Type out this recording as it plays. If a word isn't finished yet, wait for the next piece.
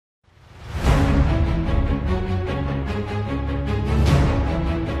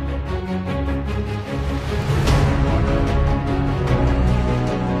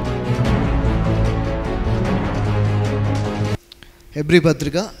Hebrew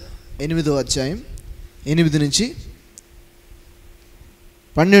పత్రిక 8వ అధ్యాయం 8 నుంచి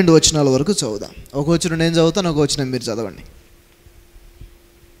 12 వచనాల వరకు చదువుదాం. ఒక వచనం నేను చదువుతాను, ఒక వచనం మీరు చదవండి.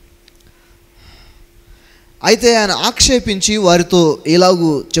 అయితే ఆయన ఆక్షేపించి వారితో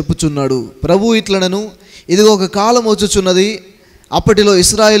ఇలాగూ చెప్పుచున్నాడు, ప్రభు ఇట్లనను, ఇదిగో ఒక కాలం వచ్చుచున్నది, అప్పటిలో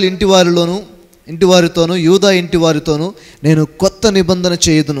ఇశ్రాయేలు ఇంటివారితోనూ యూదా ఇంటివారితోనూ నేను కొత్త నిబంధన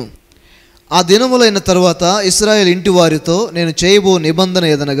చేయుదును. ఆ దినములైన తరువాత ఇశ్రాయేలు ఇంటి వారితో నేను చేయబో నిబంధన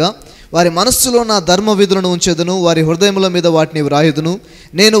ఏదనగా, వారి మనస్సులో నా ధర్మ విధులను ఉంచెదను, వారి హృదయముల మీద వాటిని వ్రాయుదును.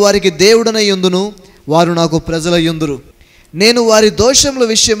 నేను వారికి దేవుడనై యుందును, వారు నాకు ప్రజలయ్యుందురు. నేను వారి దోషముల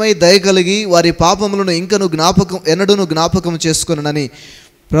విషయమై దయ కలిగి వారి పాపములను ఎన్నడూను జ్ఞాపకం చేసుకొనని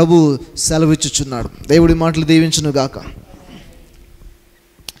ప్రభు సెలవిచ్చుచున్నాడు. దేవుడి మాటలు దీవించును గాక.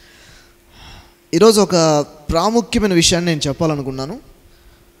 ఈరోజు ఒక ప్రాముఖ్యమైన విషయాన్ని నేను చెప్పాలనుకున్నాను.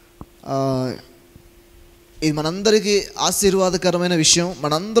 ఇది మనందరికీ ఆశీర్వాదకరమైన విషయం,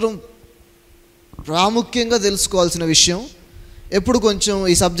 మనందరం ప్రాముఖ్యంగా తెలుసుకోవాల్సిన విషయం. ఎప్పుడు కొంచెం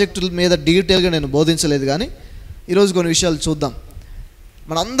ఈ సబ్జెక్టుల మీద డీటెయిల్గా నేను బోధించలేదు, కానీ ఈరోజు కొన్ని విషయాలు చూద్దాం.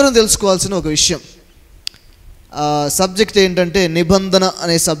 మనందరం తెలుసుకోవాల్సిన ఒక విషయం. సబ్జెక్ట్ ఏంటంటే నిబంధన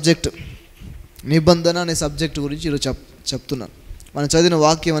అనే సబ్జెక్ట్. నిబంధన అనే సబ్జెక్ట్ గురించి ఈరోజు చెప్తున్నాను. మనం చదివిన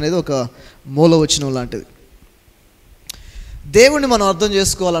వాక్యం అనేది ఒక మూలవచనం లాంటిది. దేవుని మనం అర్థం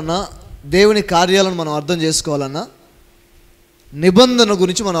చేసుకోవాలన్నా, దేవుని కార్యాలను మనం అర్థం చేసుకోవాలన్నా నిబంధన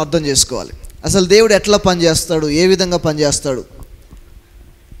గురించి మనం అర్థం చేసుకోవాలి. అసలు దేవుడు ఎట్లా పనిచేస్తాడు, ఏ విధంగా పనిచేస్తాడు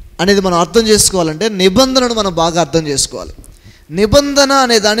అనేది మనం అర్థం చేసుకోవాలంటే నిబంధనను మనం బాగా అర్థం చేసుకోవాలి. నిబంధన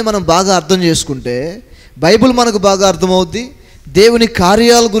అనే దాన్ని మనం బాగా అర్థం చేసుకుంటే బైబిల్ మనకు బాగా అర్థమవుద్ది, దేవుని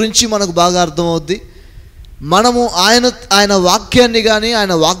కార్యాల గురించి మనకు బాగా అర్థమవుద్ది. మనము ఆయన వాక్యాన్ని కానీ,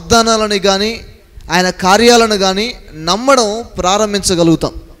 ఆయన వాగ్దానాలని కానీ, ఆయన కార్యాలను కానీ నమ్మడం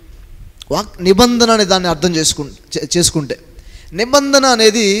ప్రారంభించగలుగుతాం. నిబంధన అనే దాన్ని అర్థం చేసుకుంటే నిబంధన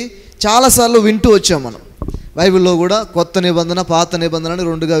అనేది చాలాసార్లు వింటూ వచ్చాం మనం. బైబిల్లో కూడా కొత్త నిబంధన, పాత నిబంధన అని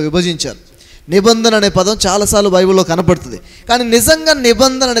రెండుగా విభజించారు. నిబంధన అనే పదం చాలాసార్లు బైబిల్లో కనపడుతుంది, కానీ నిజంగా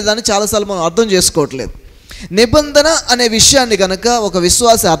నిబంధన అనే దాన్ని చాలాసార్లు మనం అర్థం చేసుకోవట్లేదు. నిబంధన అనే విషయాన్ని కనుక ఒక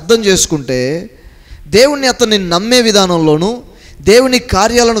విశ్వాసి అర్థం చేసుకుంటే దేవుణ్ణి అతన్ని నమ్మే విధానంలోనూ, దేవుని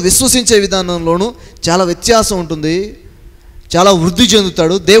కార్యాలను విశ్వసించే విధానంలోనూ చాలా వ్యత్యాసం ఉంటుంది. చాలా వృద్ధి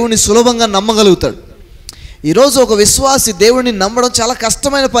చెందుతాడు, దేవుని సులభంగా నమ్మగలుగుతాడు. ఈరోజు ఒక విశ్వాసి దేవుడిని నమ్మడం చాలా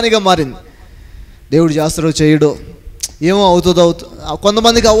కష్టమైన పనిగా మారింది. దేవుడు చేస్తాడో చేయడో, ఏమో అవుతుందో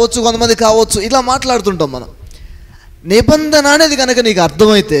కొంతమందికి అవ్వచ్చు, కొంతమందికి కావచ్చు, ఇలా మాట్లాడుతుంటాం మనం. నిబంధన అనేది కనుక నీకు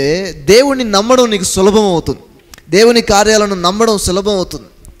అర్థమైతే దేవుడిని నమ్మడం నీకు సులభం అవుతుంది, దేవుని కార్యాలను నమ్మడం సులభం అవుతుంది.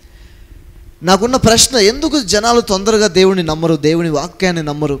 నాకున్న ప్రశ్న, ఎందుకు జనాలు తొందరగా దేవుడిని నమ్మరు, దేవుని వాక్యాన్ని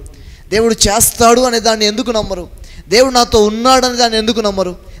నమ్మరు? దేవుడు చేస్తాడు అనే దాన్ని ఎందుకు నమ్మరు? దేవుడు నాతో ఉన్నాడని దాన్ని ఎందుకు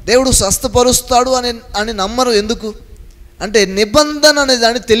నమ్మరు? దేవుడు స్వస్థపరుస్తాడు అని నమ్మరు ఎందుకు? అంటే నిబంధన అనే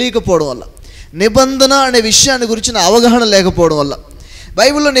దాన్ని తెలియకపోవడం వల్ల, నిబంధన అనే విషయాన్ని గురించిన అవగాహన లేకపోవడం వల్ల.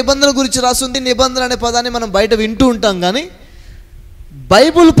 బైబిల్లో నిబంధన గురించి రాసింది. నిబంధన అనే పదాన్ని మనం బయట వింటూ ఉంటాం, కానీ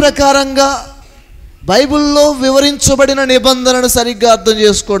బైబిల్ ప్రకారంగా బైబిల్లో వివరించబడిన నిబంధనను సరిగ్గా అర్థం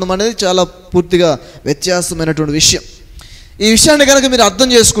చేసుకోవడం అనేది చాలా పూర్తిగా వ్యత్యాసమైనటువంటి విషయం. ఈ విషయాన్ని కనుక మీరు అర్థం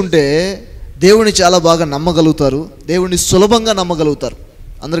చేసుకుంటే దేవుని చాలా బాగా నమ్మగలుగుతారు, దేవుని సులభంగా నమ్మగలుగుతారు.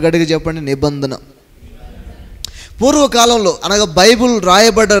 అందరు గట్టిగా చెప్పండి, నిబంధన. పూర్వకాలంలో అనగా బైబిల్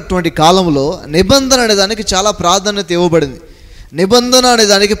రాయబడ్డటువంటి కాలంలో నిబంధన అనే దానికి చాలా ప్రాధాన్యత ఇవ్వబడింది. నిబంధన అనే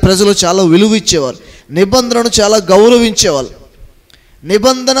దానికి ప్రజలు చాలా విలువ ఇచ్చేవారు, నిబంధనను చాలా గౌరవించేవాళ్ళు.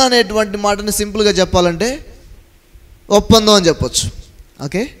 నిబంధన అనేటువంటి మాటని సింపుల్గా చెప్పాలంటే ఒప్పందం అని చెప్పొచ్చు.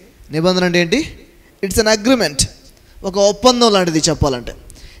 ఓకే, నిబంధన అంటే ఏంటి? ఇట్స్ అన్ అగ్రిమెంట్, ఒక ఒప్పందం లాంటిది చెప్పాలంటే.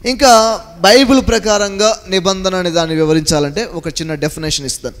 ఇంకా బైబిల్ ప్రకారంగా నిబంధన అనే దాన్ని వివరించాలంటే ఒక చిన్న డెఫినేషన్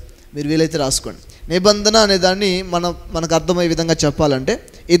ఇస్తాను, మీరు వీలైతే రాసుకోండి. నిబంధన అనే దాన్ని మనకు అర్థమయ్యే విధంగా చెప్పాలంటే,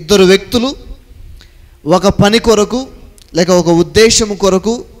 ఇద్దరు వ్యక్తులు ఒక పని కొరకు లేక ఒక ఉద్దేశం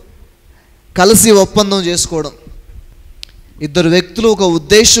కొరకు కలిసి ఒప్పందం చేసుకోవడం. ఇద్దరు వ్యక్తులు ఒక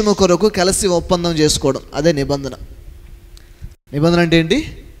ఉద్దేశము కొరకు కలిసి ఒప్పందం చేసుకోవడం, అదే నిబంధన. నిబంధన అంటే ఏంటి?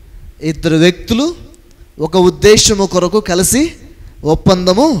 ఇద్దరు వ్యక్తులు ఒక ఉద్దేశము కొరకు కలిసి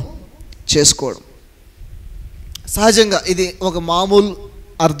ఒప్పందము చేసుకోవడం. సహజంగా ఇది ఒక మామూలు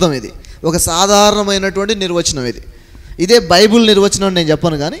అర్థం, ఇది ఒక సాధారణమైనటువంటి నిర్వచనం. ఇదే బైబిల్ నిర్వచనం నేను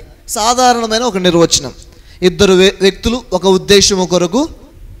చెప్పను, కానీ సాధారణమైన ఒక నిర్వచనం. ఇద్దరు వ్యక్తులు ఒక ఉద్దేశము కొరకు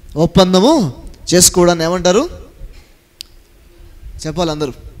ఒప్పందము చేసుకోవడాన్ని ఏమంటారు? చెప్పాలి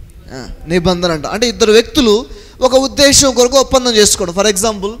అందరూ. నిబంధన అంట. అంటే ఇద్దరు వ్యక్తులు ఒక ఉద్దేశం కొరకు ఒప్పందం చేసుకోవడం. ఫర్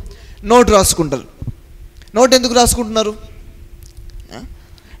ఎగ్జాంపుల్, నోట్ రాసుకుంటారు. నోట్ ఎందుకు రాసుకుంటున్నారు?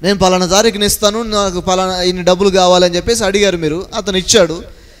 నేను పలానా తారీఖుని ఇస్తాను, నాకు పలానా ఇన్ని డబ్బులు కావాలని చెప్పేసి అడిగారు మీరు, అతను ఇచ్చాడు.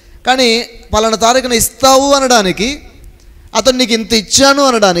 కానీ పలానా తారీఖున ఇస్తావు అనడానికి అతను నీకు ఇంత ఇచ్చాను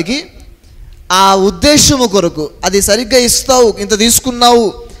అనడానికి ఆ ఉద్దేశము కొరకు, అది సరిగ్గా ఇస్తావు, ఇంత తీసుకున్నావు,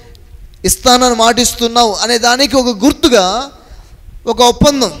 ఇస్తానని మాట ఇస్తున్నావు అనే దానికి ఒక గుర్తుగా ఒక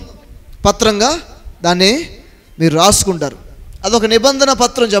ఒప్పందం పత్రంగా దాన్ని మీరు రాసుకుంటారు. అదొక నిబంధన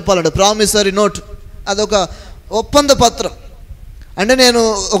పత్రం చెప్పాలంటే, ప్రామిసరీ నోట్. అదొక ఒప్పంద పత్రం. అంటే నేను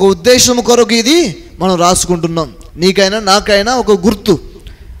ఒక ఉద్దేశం కొరకు ఇది మనం రాసుకుంటున్నాం, నీకైనా నాకైనా ఒక గుర్తు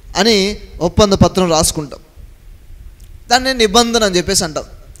అని ఒప్పంద పత్రం రాసుకుంటాం. దాన్ని నిబంధన అని చెప్పేసి అంటాం.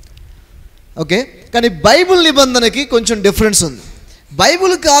 ఓకే, కానీ బైబిల్ నిబంధనకి కొంచెం డిఫరెన్స్ ఉంది.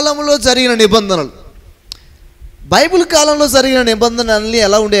 బైబిల్ కాలంలో జరిగిన నిబంధనలు, బైబిల్ కాలంలో జరిగిన నిబంధనలు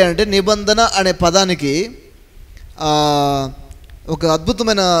ఎలా ఉండేయంటే, నిబంధన అనే పదానికి ఒక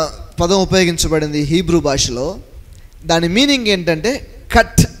అద్భుతమైన పదం ఉపయోగించబడింది హీబ్రూ భాషలో. దాని మీనింగ్ ఏంటంటే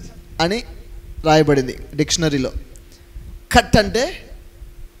కట్ అని రాయబడింది డిక్షనరీలో. కట్ అంటే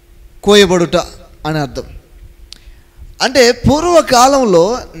కోయబడుట అని అర్థం. అంటే పూర్వకాలంలో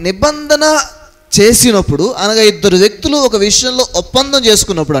నిబంధన చేసినప్పుడు, అనగా ఇద్దరు వ్యక్తులు ఒక విషయంలో ఒప్పందం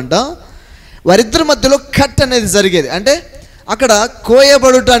చేసుకున్నప్పుడు అంట, వారిద్దరి మధ్యలో కట్ అనేది జరిగేది. అంటే అక్కడ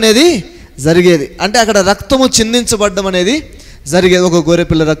కోయబడుట అనేది జరిగేది. అంటే అక్కడ రక్తము చిందించబడ్డం అనేది జరిగేది. ఒక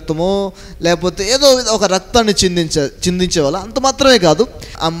గొర్రెపిల్ల రక్తమో లేకపోతే ఏదో ఒక రక్తాన్ని చిందించేవాళ్ళు. అంత మాత్రమే కాదు,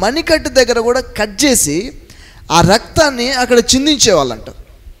 ఆ మణికట్టు దగ్గర కూడా కట్ చేసి ఆ రక్తాన్ని అక్కడ చిందించేవాళ్ళంట.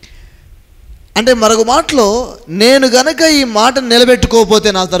 అంటే మరొక మాటలో, నేను గనక ఈ మాట నిలబెట్టుకోకపోతే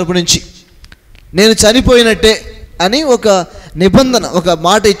నా తరపు నుంచి నేను చనిపోయినట్టే అని ఒక నిబంధన, ఒక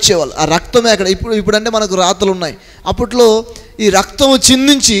మాట ఇచ్చేవాళ్ళు. ఆ రక్తమే అక్కడ. ఇప్పుడంటే మనకు రాతలు ఉన్నాయి. అప్పట్లో ఈ రక్తము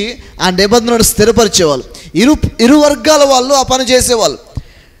చిందించి ఆ నిబంధనను స్థిరపరిచేవాళ్ళు. ఇరు వర్గాల వాళ్ళు ఆ పని చేసేవాళ్ళు.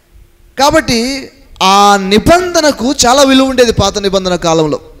 కాబట్టి ఆ నిబంధనకు చాలా విలువ ఉండేది పాత నిబంధన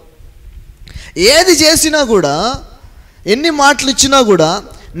కాలంలో. ఏది చేసినా కూడా, ఎన్ని మాటలు ఇచ్చినా కూడా,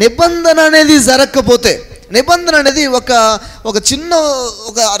 నిబంధన అనేది జరగకపోతే, నిబంధన అనేది ఒక చిన్న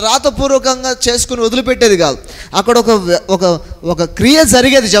ఒక రాతపూర్వకంగా చేసుకుని వదిలిపెట్టేది కాదు. అక్కడ ఒక క్రియ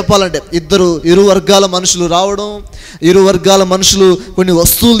జరిగేది. చెప్పాలంటే ఇరు వర్గాల మనుషులు రావడం, ఇరు వర్గాల మనుషులు కొన్ని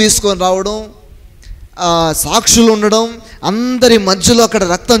వస్తువులు తీసుకొని రావడం, సాక్షులు ఉండడం, అందరి మధ్యలో అక్కడ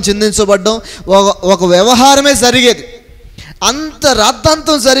రక్తం చిందించబడ్డం, ఒక వ్యవహారమే జరిగేది. అంత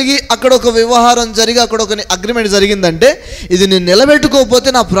రాద్ధాంతం జరిగి అక్కడ ఒక వ్యవహారం జరిగి అక్కడ ఒక అగ్రిమెంట్ జరిగిందంటే, ఇది నేను నిలబెట్టుకోకపోతే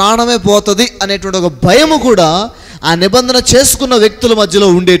నా ప్రాణమే పోతుంది అనేటువంటి ఒక భయము కూడా ఆ నిబంధన చేసుకున్న వ్యక్తుల మధ్యలో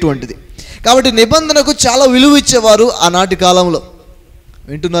ఉండేటువంటిది. కాబట్టి నిబంధనకు చాలా విలువ ఇచ్చేవారు ఆనాటి కాలంలో.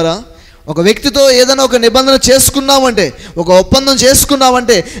 వింటున్నారా? ఒక వ్యక్తితో ఏదైనా ఒక నిబంధన చేసుకున్నామంటే, ఒక ఒప్పందం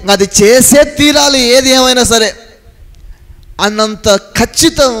చేసుకున్నామంటే అది చేసే తీరాలి, ఏది ఏమైనా సరే అన్నంత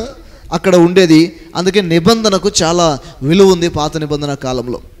ఖచ్చితం అక్కడ ఉండేది. అందుకే నిబంధనకు చాలా విలువ ఉంది పాత నిబంధన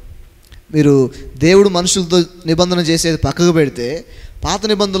కాలంలో. మీరు దేవుడు మనుషులతో నిబంధన చేసేది పక్కకు పెడితే, పాత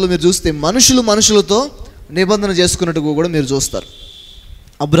నిబంధనలు మీరు చూస్తే మనుషులతో నిబంధన చేసుకున్నట్టు కూడా మీరు చూస్తారు.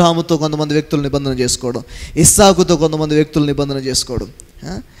 అబ్రహాముతో కొంతమంది వ్యక్తులు నిబంధన చేసుకోవడం, ఇస్సాకుతో కొంతమంది వ్యక్తులు నిబంధన చేసుకోవడం.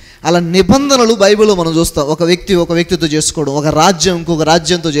 అలా నిబంధనలు బైబిల్లో మనం చూస్తాం. ఒక వ్యక్తితో చేసుకోవడం, ఒక రాజ్యం ఇంకొక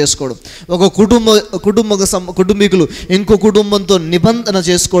రాజ్యంతో చేసుకోవడం, ఒక కుటుంబీకులు ఇంకో కుటుంబంతో నిబంధన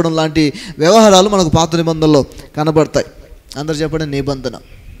చేసుకోవడం లాంటి వ్యవహారాలు మనకు పాత నిబంధనలో కనబడతాయి. అందరు చెప్పండి, నిబంధన.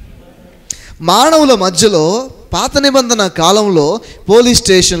 మానవుల మధ్యలో పాత నిబంధన కాలంలో పోలీస్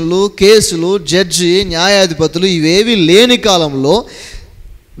స్టేషన్లు, కేసులు, జడ్జి, న్యాయాధిపతులు ఇవేవి లేని కాలంలో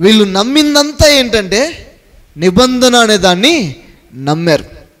వీళ్ళు నమ్మిందంతా ఏంటంటే నిబంధన అనే దాన్ని నమ్మారు.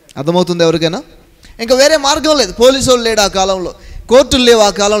 అర్థమవుతుంది ఎవరికైనా? ఇంకా వేరే మార్గం లేదు. పోలీసు వాళ్ళు లేడు ఆ కాలంలో, కోర్టులు లేవు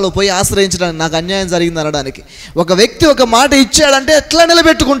ఆ కాలంలో పోయి ఆశ్రయించడానికి, నాకు అన్యాయం జరిగింది అనడానికి. ఒక వ్యక్తి ఒక మాట ఇచ్చాడంటే ఎట్లా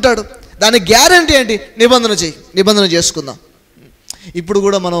నిలబెట్టుకుంటాడు? దానికి గ్యారంటీ ఏంటి? నిబంధన చేసుకుందాం. ఇప్పుడు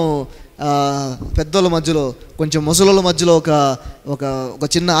కూడా మనం పెద్దోళ్ళ మధ్యలో, కొంచెం ముసలోళ్ళ మధ్యలో ఒక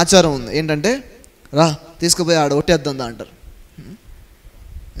చిన్న ఆచారం ఉంది. ఏంటంటే, రా తీసుకుపోయి ఆడ ఒట్టేద్దా అంటారు.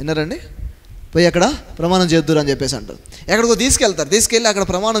 విన్నారండి? పోయి అక్కడ ప్రమాణం చేద్దురు అని చెప్పేసి అంటారు. ఎక్కడికో తీసుకెళ్ళి అక్కడ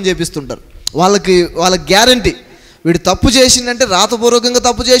ప్రమాణం చేపిస్తుంటారు. వాళ్ళకి గ్యారంటీ, వీడు తప్పు చేసిండంటే రాతపూర్వకంగా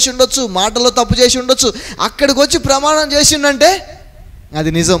తప్పు చేసి ఉండొచ్చు, మాటల్లో తప్పు చేసి ఉండొచ్చు, అక్కడికి వచ్చి ప్రమాణం చేసిండంటే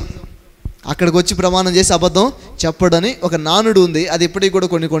అది నిజం. అక్కడికి వచ్చి ప్రమాణం చేసి అబద్ధం చెప్పడని ఒక నానుడు ఉంది. అది ఇప్పటికి కూడా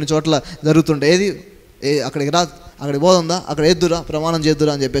కొన్ని చోట్ల జరుగుతుండే. అక్కడికి పోతుందా, అక్కడ ఎద్దురా, ప్రమాణం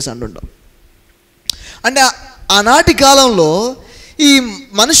చేద్దురా అని చెప్పేసి అంటుంటాం. అంటే ఆనాటి కాలంలో ఈ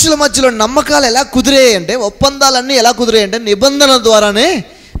మనుషుల మధ్యలో నమ్మకాలు ఎలా కుదిరాయి అంటే, ఒప్పందాలన్నీ ఎలా కుదిరాయి అంటే నిబంధన ద్వారానే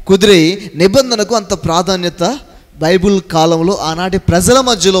కుదిరాయి. నిబంధనకు అంత ప్రాధాన్యత బైబిల్ కాలంలో ఆనాటి ప్రజల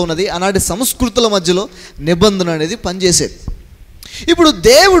మధ్యలో ఉన్నది. ఆనాటి సంస్కృతుల మధ్యలో నిబంధన అనేది పనిచేసేది. ఇప్పుడు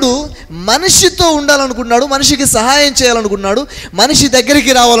దేవుడు మనిషితో ఉండాలనుకున్నాడు, మనిషికి సహాయం చేయాలనుకున్నాడు, మనిషి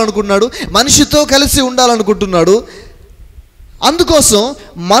దగ్గరికి రావాలనుకున్నాడు, మనిషితో కలిసి ఉండాలనుకుంటున్నాడు. అందుకోసం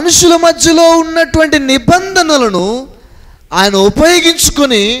మనుషుల మధ్యలో ఉన్నటువంటి నిబంధనలను ఆయన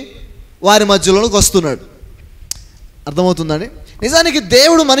ఉపయోగించుకొని వారి మధ్యలోకి వస్తున్నాడు. అర్థమవుతుందండి? నిజానికి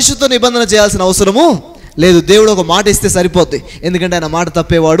దేవుడు మనిషితో నిబంధన చేయాల్సిన అవసరము లేదు. దేవుడు ఒక మాట ఇస్తే సరిపోద్ది, ఎందుకంటే ఆయన మాట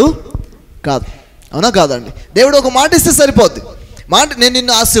తప్పేవాడు కాదు. అవునా కాదండి? దేవుడు ఒక మాట ఇస్తే సరిపోద్ది. మాట, నేను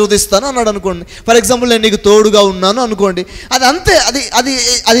నిన్ను ఆశీర్వదిస్తాను అన్నాడు అనుకోండి. ఫర్ ఎగ్జాంపుల్, నేను నీకు తోడుగా ఉన్నాను అనుకోండి, అది అంతే. అది అది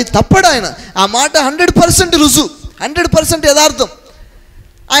అది తప్పడు ఆయన. ఆ మాట 100% రుజువు, 100% యథార్థం.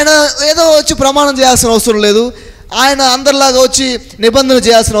 ఆయన ఏదో వచ్చి ప్రమాణం చేయాల్సిన అవసరం లేదు. ఆయన అందరిలాగా వచ్చి నిబంధన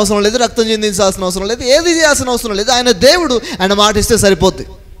చేయాల్సిన అవసరం లేదు, రక్తం చిందించాల్సిన అవసరం లేదు, ఏది చేయాల్సిన అవసరం లేదు. ఆయన దేవుడు, ఆయన మాట ఇస్తే సరిపోద్ది.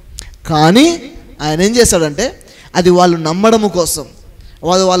 కానీ ఆయన ఏం చేశాడంటే, అది వాళ్ళు నమ్మడము కోసం,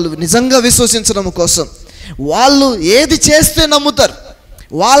 వాళ్ళు నిజంగా విశ్వసించడం కోసం, వాళ్ళు ఏది చేస్తే నమ్ముతారు,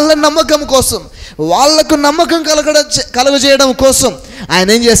 వాళ్ళ నమ్మకం కోసం, వాళ్లకు నమ్మకం కలగజేయడం కోసం ఆయన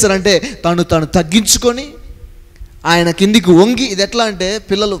ఏం చేస్తారంటే తను తగ్గించుకొని ఆయన కిందికి వంగి. ఇది ఎట్లా అంటే,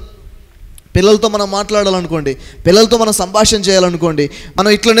 పిల్లలతో మనం మాట్లాడాలనుకోండి, పిల్లలతో మనం సంభాషణ చేయాలనుకోండి, మనం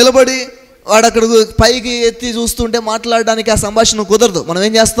ఇట్లా నిలబడి వాడు అక్కడ పైకి ఎత్తి చూస్తుంటే మాట్లాడడానికి ఆ సంభాషణ కుదరదు. మనం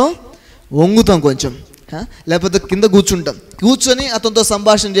ఏం చేస్తాం? వంగుతాం కొంచెం, లేకపోతే కింద కూర్చొని అతనితో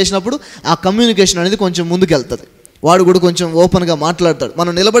సంభాషణ చేసినప్పుడు ఆ కమ్యూనికేషన్ అనేది కొంచెం ముందుకెళ్తుంది. వాడు కూడా కొంచెం ఓపెన్గా మాట్లాడతాడు.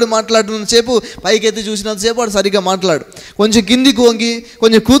 మనం నిలబడి మాట్లాడినంతసేపు, పైకి ఎత్తి చూసినంతసేపు వాడు సరిగ్గా మాట్లాడు. కొంచెం కిందికి వంగి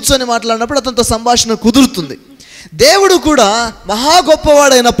కొంచెం కూర్చొని మాట్లాడినప్పుడు అతనితో సంభాషణ కుదురుతుంది. దేవుడు కూడా మహా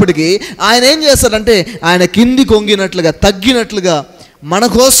గొప్పవాడైనప్పటికీ ఆయన ఏం చేస్తాడంటే, ఆయన కిందికి వంగినట్లుగా, తగ్గినట్లుగా మన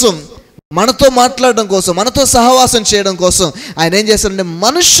కోసం, మనతో మాట్లాడడం కోసం, మనతో సహవాసం చేయడం కోసం ఆయన ఏం చేస్తాడంటే,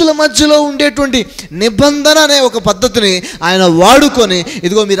 మనుషుల మధ్యలో ఉండేటువంటి నిబంధన అనే ఒక పద్ధతిని ఆయన వాడుకొని,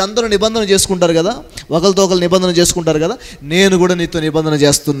 ఇదిగో మీరందరూ నిబంధన చేసుకుంటారు కదా, ఒకరితో ఒకరు నిబంధన చేసుకుంటారు కదా, నేను కూడా నీతో నిబంధన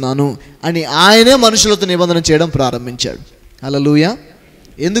చేస్తున్నాను అని ఆయనే మనుషులతో నిబంధన చేయడం ప్రారంభించాడు. హల్లెలూయా.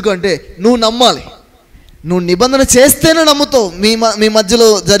 ఎందుకంటే నువ్వు నమ్మాలి, నువ్వు నిబంధన చేస్తేనే నమ్ముతావు మీ మధ్యలో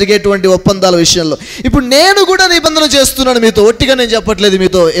జరిగేటువంటి ఒప్పందాల విషయంలో. ఇప్పుడు నేను కూడా నిబంధన చేస్తున్నాను మీతో, ఒట్టిగా నేను చెప్పట్లేదు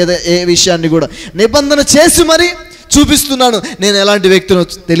మీతో ఏ విషయాన్ని కూడా, నిబంధన చేసి మరి చూపిస్తున్నాను నేను ఎలాంటి వ్యక్తినో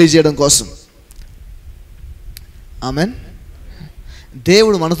తెలియజేయడం కోసం. ఆమెన్.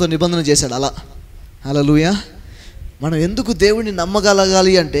 దేవుడు మనతో నిబంధన చేశాడు అలా. హల్లెలూయా. మనం ఎందుకు దేవుడిని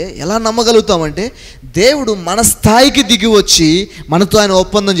నమ్మగలగాలి అంటే, ఎలా నమ్మగలుగుతామంటే, దేవుడు మన స్థాయికి దిగి వచ్చి మనతో ఆయన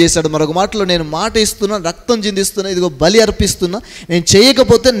ఒప్పందం చేశాడు. మరొక మాటలో, నేను మాట ఇస్తున్నా, రక్తం చిందిస్తున్నా, ఇదిగో బలి అర్పిస్తున్నా, నేను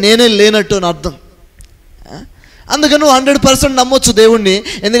చేయకపోతే నేనే లేనట్టు అని అర్థం. అందుకని నువ్వు 100% నమ్మొచ్చు దేవుణ్ణి,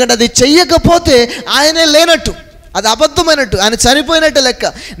 ఎందుకంటే అది చెయ్యకపోతే ఆయనే లేనట్టు, అది అబద్ధమైనట్టు, ఆయన చనిపోయినట్టే లెక్క.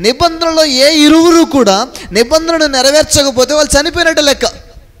 నిబంధనలో ఏ ఇరువురు కూడా నిబంధనను నెరవేర్చకపోతే వాళ్ళు చనిపోయినట్టే లెక్క.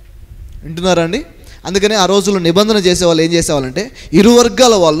 వింటున్నారా అండి? అందుకని ఆ రోజుల్లో నిబంధన చేసేవాళ్ళు ఏం చేసేవాళ్ళంటే, ఇరు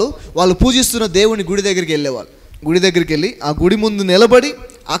వర్గాల వాళ్ళు పూజిస్తున్న దేవుని గుడి దగ్గరికి వెళ్ళేవాళ్ళు. గుడి దగ్గరికి వెళ్ళి ఆ గుడి ముందు నిలబడి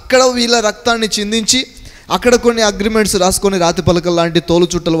అక్కడ వీళ్ళ రక్తాన్ని చిందించి, అక్కడ కొన్ని అగ్రిమెంట్స్ రాసుకొని, రాతి పలకలు లాంటి తోలు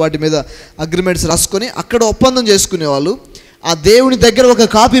చుట్టలు వాటి మీద అగ్రిమెంట్స్ రాసుకొని అక్కడ ఒప్పందం చేసుకునేవాళ్ళు. ఆ దేవుని దగ్గర ఒక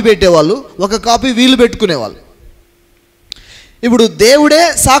కాపీ పెట్టేవాళ్ళు, ఒక కాపీ వీళ్ళు పెట్టుకునేవాళ్ళు. ఇప్పుడు దేవుడే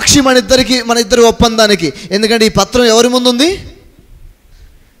సాక్షి మన ఇద్దరి ఒప్పందానికి. ఎందుకంటే ఈ పత్రం ఎవరి ముందు ఉంది?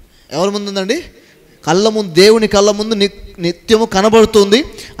 ఎవరి ముందు ఉందండి? కళ్ళ ముందు, దేవుని కళ్ళ ముందు నిత్యము కనబడుతుంది.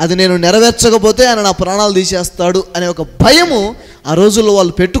 అది నేను నెరవేర్చకపోతే ఆయన నా ప్రాణాలు తీసేస్తాడు అనే ఒక భయము ఆ రోజుల్లో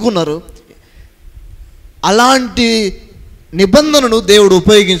వాళ్ళు పెట్టుకున్నారు. అలాంటి నిబంధనను దేవుడు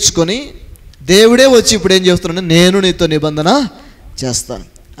ఉపయోగించుకొని, దేవుడే వచ్చి ఇప్పుడు ఏం చేస్తున్నాడు, నేను నీతో నిబంధన చేస్తాను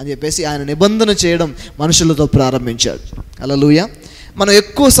అని చెప్పేసి ఆయన నిబంధన చేయడం మనుషులతో ప్రారంభించాడు. హల్లెలూయా. మనం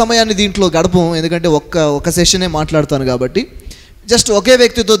ఎక్కువ సమయాన్ని దీంట్లో గడపం, ఎందుకంటే ఒక్క సెషనే మాట్లాడతాను కాబట్టి. జస్ట్ ఒకే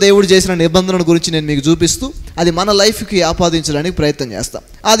వ్యక్తితో దేవుడు చేసిన నిబంధనల గురించి నేను మీకు చూపిస్తూ అది మన లైఫ్కి ఆపాదించడానికి ప్రయత్నం చేస్తాం.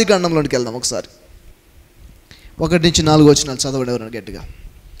 ఆదికాండంలోనికి వెళ్దాం ఒకసారి. 1-4 వచనాలు చదవండి ఎవరైనా గట్టిగా.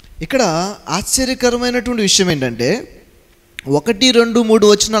 ఇక్కడ ఆశ్చర్యకరమైనటువంటి విషయం ఏంటంటే, 1, 2, 3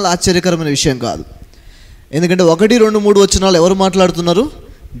 వచనాలు ఆశ్చర్యకరమైన విషయం కాదు. ఎందుకంటే 1, 2, 3 వచనాలు ఎవరు మాట్లాడుతున్నారు?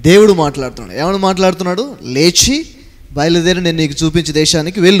 దేవుడు మాట్లాడుతున్నాడు. ఏమని మాట్లాడుతున్నాడు? లేచి బయలుదేరి నేను నీకు చూపించే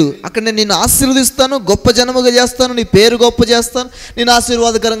దేశానికి వెళ్ళు, అక్కడ నేను నిన్ను ఆశీర్వదిస్తాను, గొప్ప జనముగా చేస్తాను, నీ పేరు గొప్ప చేస్తాను, నేను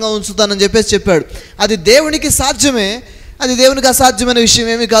ఆశీర్వాదకరంగా ఉంచుతానని చెప్పాడు. అది దేవునికి సాధ్యమే, అది దేవునికి అసాధ్యమైన విషయం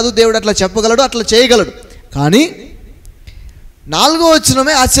ఏమీ కాదు. దేవుడు అట్లా చెప్పగలడు, అట్లా చేయగలడు. కానీ 4వ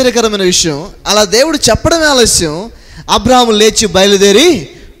వచనమే ఆశ్చర్యకరమైన విషయం. అలా దేవుడు చెప్పడమే ఆలస్యం. అబ్రాహాము లేచి బయలుదేరి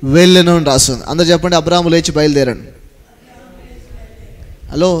వెళ్ళెను అని రాస్తుంది. అందరూ చెప్పండి, అబ్రాహాము లేచి బయలుదేరాడు.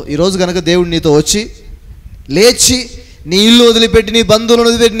 హలో, ఈరోజు కనుక దేవుడు నీతో వచ్చి, లేచి నీ ఇల్లు వదిలిపెట్టి, నీ బంధువులను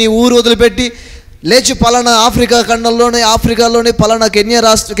వదిలిపెట్టి, నీ ఊరు వదిలిపెట్టి లేచి పలానా ఆఫ్రికాలోని పలానా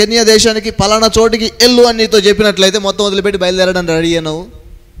కెన్యా దేశానికి పలానా చోటికి వెళ్ళు అని నీతో చెప్పినట్లయితే మొత్తం వదిలిపెట్టి బయలుదేరడానికి రెడీ అయినావు?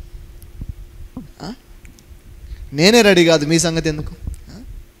 నేనే రెడీ కాదు, మీ సంగతి ఎందుకు?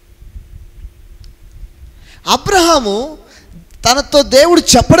 అబ్రహాము తనతో దేవుడు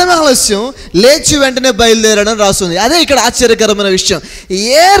చెప్పడమే ఆలస్యం, లేచి వెంటనే బయలుదేరడం రాస్తుంది. అదే ఇక్కడ ఆశ్చర్యకరమైన విషయం.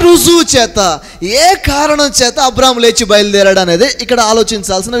 ఏ రుజువు చేత, ఏ కారణం చేత అబ్రహాం లేచి బయలుదేరాడు అనేది ఇక్కడ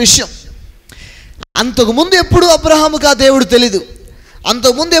ఆలోచించాల్సిన విషయం. అంతకుముందు ఎప్పుడు అబ్రహాముకు ఆ దేవుడు తెలీదు.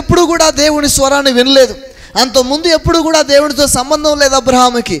 అంతకుముందు ఎప్పుడు కూడా దేవుని స్వరాన్ని వినలేదు. అంతకుముందు ఎప్పుడు కూడా దేవుడితో సంబంధం లేదు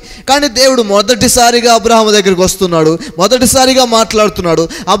అబ్రహాముకి. కానీ దేవుడు మొదటిసారిగా అబ్రహాము దగ్గరికి వస్తున్నాడు, మొదటిసారిగా మాట్లాడుతున్నాడు.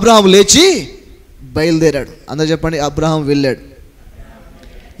 అబ్రహాము లేచి బయలుదేరాడు. అందరూ చెప్పండి, అబ్రహాం వెళ్ళాడు.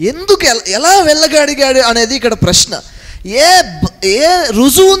 ఎందుకు, ఎలా వెళ్ళగలిగాడు అనేది ఇక్కడ ప్రశ్న. ఏ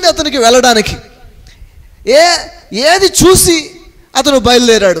రుజువు ఉంది అతనికి వెళ్ళడానికి? ఏది చూసి అతను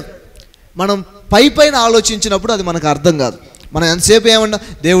బయలుదేరాడు? మనం పైన ఆలోచించినప్పుడు అది మనకు అర్థం కాదు. మనం ఎంతసేపు ఏమన్నా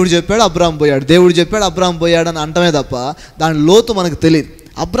దేవుడు చెప్పాడు అబ్రహాం పోయాడు, దేవుడు చెప్పాడు అబ్రహాం పోయాడు అని అంటమే తప్ప దాని లోతు మనకు తెలియదు.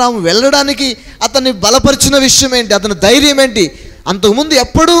 అబ్రహాం వెళ్ళడానికి అతన్ని బలపరిచిన విషయం ఏంటి, అతని ధైర్యం ఏంటి? అంతకుముందు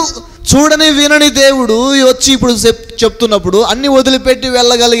ఎప్పుడు చూడని వినని దేవుడు వచ్చి ఇప్పుడు చెప్తున్నప్పుడు అన్ని వదిలిపెట్టి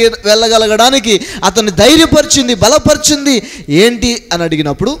వెళ్ళగలగడానికి అతన్ని ధైర్యపరిచింది, బలపరిచింది ఏంటి అని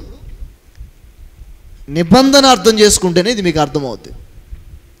అడిగినప్పుడు నిబంధన అర్థం చేసుకుంటేనే ఇది మీకు అర్థమవుతుంది.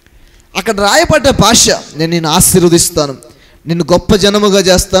 అక్కడ రాయబడ్డ భాష, నేను నిన్ను ఆశీర్వదిస్తాను, నిన్ను గొప్ప జనముగా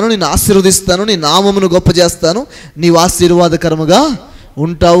చేస్తాను, నిన్ను ఆశీర్వదిస్తాను, నీ నామమును గొప్ప చేస్తాను, నీవు ఆశీర్వాదకరముగా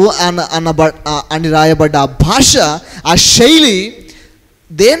ఉంటావు అని రాయబడ్డ ఆ భాష, ఆ శైలి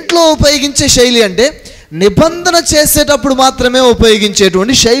దేంట్లో ఉపయోగించే శైలి అంటే నిబంధన చేసేటప్పుడు మాత్రమే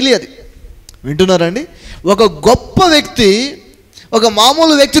ఉపయోగించేటువంటి శైలి అది. వింటున్నారండి? ఒక గొప్ప వ్యక్తి ఒక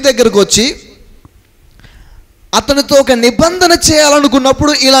మామూలు వ్యక్తి దగ్గరకు వచ్చి అతనితో ఒక నిబంధన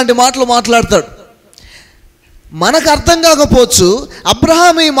చేయాలనుకున్నప్పుడు ఇలాంటి మాటలు మాట్లాడతాడు. మనకు అర్థం కాకపోవచ్చు.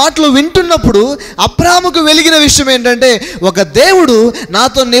 అబ్రహాం ఈ మాటలు వింటున్నప్పుడు అబ్రహాముకు వెలిగిన విషయం ఏంటంటే, ఒక దేవుడు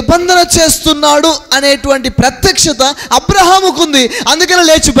నాతో నిబంధన చేస్తున్నాడు అనేటువంటి ప్రత్యక్షత అబ్రహాముకు ఉంది. అందుకనే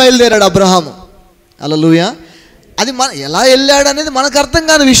లేచి బయలుదేరాడు అబ్రహాము. హల్లెలూయా. అది ఎలా వెళ్ళాడు అనేది మనకు అర్థం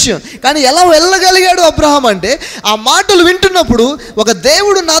కాని విషయం. కానీ ఎలా వెళ్ళగలిగాడు అబ్రహాం అంటే, ఆ మాటలు వింటున్నప్పుడు ఒక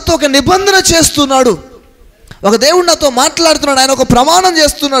దేవుడు నాతో ఒక నిబంధన చేస్తున్నాడు, ఒక దేవుడు నాతో మాట్లాడుతున్నాడు, ఆయన ఒక ప్రమాణం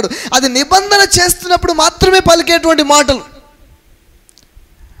చేస్తున్నాడు. అది నిబంధన చేస్తున్నప్పుడు మాత్రమే పలికేటువంటి మాటలు.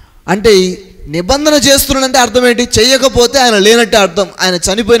 అంటే నిబంధన చేస్తున్నాడంటే అర్థం ఏంటి? చెయ్యకపోతే ఆయన లేనట్టే అర్థం, ఆయన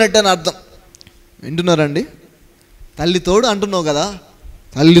చనిపోయినట్టే అని అర్థం. వింటున్నారండి? తల్లి తోడు అంటున్నావు కదా,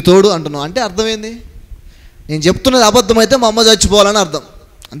 తల్లి తోడు అంటున్నావు అంటే అర్థమైంది. నేను చెప్తున్నది అబద్ధమైతే మా అమ్మ చచ్చిపోవాలని అర్థం,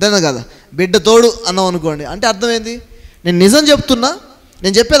 అంతేనా కదా? బిడ్డ తోడు అన్నాం అనుకోండి అంటే అర్థమైంది. నేను నిజం చెప్తున్నా,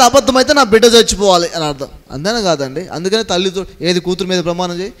 నేను చెప్పేది అబద్ధమైతే నా బిడ్డ చచ్చిపోవాలి అని అర్థం, అంతేనా కాదండి? అందుకని తల్లితో ఏది కూతురు మీద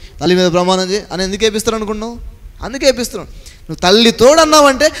ప్రమాణం చేయి, తల్లి మీద ప్రమాణం చేయి అని ఎందుకు వేపిస్తారు అనుకున్నావు? అందుకే వేపిస్తున్నావు. నువ్వు తల్లి తోడు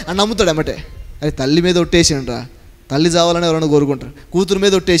అన్నావంటే అని నమ్ముతాడు ఎమ్మటే. అది తల్లి మీద ఒట్టేసిండ్రా, తల్లి చావాలని ఎవరైనా కోరుకుంటారు, కూతురు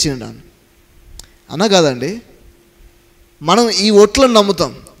మీద ఒట్టేసిండ్రా అన్నా కాదండి? మనం ఈ ఒట్లను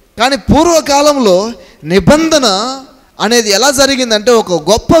నమ్ముతాం. కానీ పూర్వకాలంలో నిబంధన అనేది ఎలా జరిగిందంటే, ఒక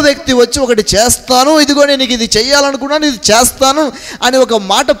గొప్ప వ్యక్తి వచ్చి ఒకటి చేస్తాను, ఇదిగో నేను ఇది చెయ్యాలనుకున్నాను, ఇది చేస్తాను అని ఒక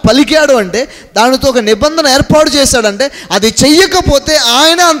మాట పలికాడు అంటే, దానితో ఒక నిబంధన ఏర్పాటు చేశాడంటే, అది చెయ్యకపోతే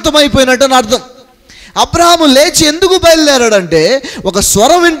ఆయన అంతమైపోయినట్టు అని అర్థం. అబ్రహాము లేచి ఎందుకు బయలుదేరాడంటే, ఒక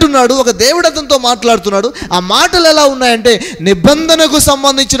స్వరం వింటున్నాడు, ఒక దేవుడు అతనితో మాట్లాడుతున్నాడు. ఆ మాటలు ఎలా ఉన్నాయంటే నిబంధనకు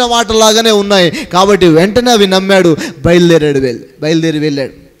సంబంధించిన మాటలాగానే ఉన్నాయి. కాబట్టి వెంటనే అవి నమ్మాడు, బయలుదేరి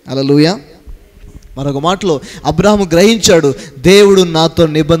వెళ్ళాడు. హల్లెలూయా. మరొక మాటలో అబ్రహాము గ్రహించాడు, దేవుడు నాతో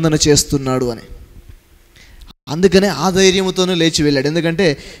నిబంధన చేస్తున్నాడు అని. అందుకనే ఆ ధైర్యంతోనే లేచి వెళ్ళాడు. ఎందుకంటే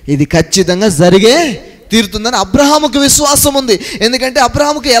ఇది ఖచ్చితంగా జరిగే తీరుతుందని అబ్రహాముకు విశ్వాసం ఉంది. ఎందుకంటే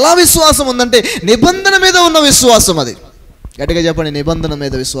అబ్రహాముకు ఎలా విశ్వాసం ఉందంటే, నిబంధన మీద ఉన్న విశ్వాసం. అది గట్టిగా చెప్పండి, నిబంధన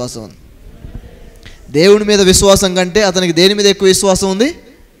మీద విశ్వాసం ఉంది. దేవుని మీద విశ్వాసం కంటే అతనికి దేని మీద ఎక్కువ విశ్వాసం ఉంది?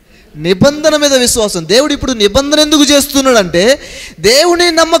 నిబంధన మీద విశ్వాసం. దేవుడు ఇప్పుడు నిబంధన ఎందుకు చేస్తున్నాడంటే, దేవుని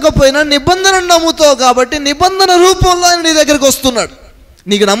నమ్మకపోయినా నిబంధనను నమ్ముతావు కాబట్టి నిబంధన రూపంలో ఆయన నీ దగ్గరికి వస్తున్నాడు,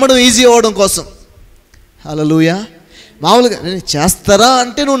 నీకు నమ్మడం ఈజీ అవ్వడం కోసం. హల్లెలూయా. మామూలుగా నేను చేస్తారా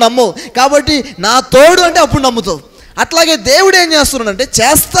అంటే నువ్వు నమ్మవు, కాబట్టి నా తోడు అంటే అప్పుడు నమ్ముతావు. అట్లాగే దేవుడు ఏం చేస్తున్నాడంటే,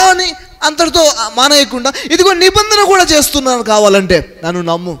 చేస్తా అని అంతటితో మానేయకుండా ఇదిగో నిబంధన కూడా చేస్తున్నాను, కావాలంటే నన్ను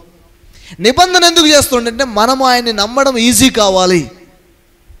నమ్ము. నిబంధన ఎందుకు చేస్తుండంటే, మనము ఆయన్ని నమ్మడం ఈజీ కావాలి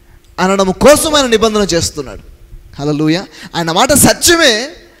అనడం కోసం ఆయన నిబంధన చేస్తున్నాడు. హల్లెలూయా. ఆయన మాట సత్యమే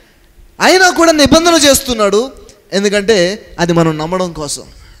అయినా కూడా నిబంధన చేస్తున్నాడు. ఎందుకంటే అది మనం నమ్మడం కోసం,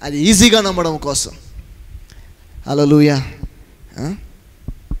 అది ఈజీగా నమ్మడం కోసం. హల్లెలూయా.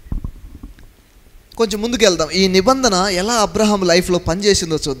 కొంచెం ముందుకు వెళ్దాం. ఈ నిబంధన ఎలా అబ్రహాం లైఫ్లో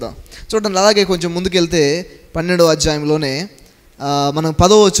పనిచేసిందో చూద్దాం. చూడండి, అలాగే కొంచెం ముందుకెళ్తే 12వ అధ్యాయంలోనే మనం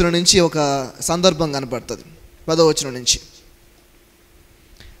 10వ వచనం నుంచి ఒక సందర్భం కనపడుతుంది. 10వ వచనం నుంచి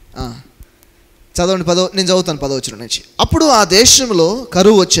చదవండి. నేను చదువుతాను 10వ వచనం నుంచి. అప్పుడు ఆ దేశంలో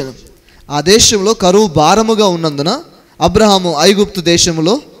కరువు వచ్చెను. ఆ దేశంలో కరువు భారముగా ఉన్నందున అబ్రహాము ఐగుప్తు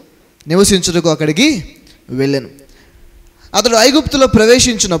దేశంలో నివసించుటకు అక్కడికి వెళ్ళాను. అతడు ఐగుప్తులో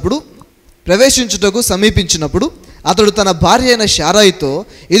ప్రవేశించుటకు సమీపించినప్పుడు అతడు తన భార్య అయిన శారాయితో,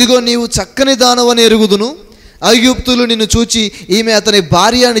 ఇదిగో నీవు చక్కని దానవని ఎరుగుదును, ఐగుప్తులు నిన్ను చూచి ఈమె అతని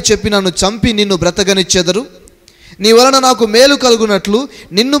భార్య అని చెప్పి నన్ను చంపి నిన్ను బ్రతకనిచ్చెదరు. నీ వలన నాకు మేలు కలుగునట్లు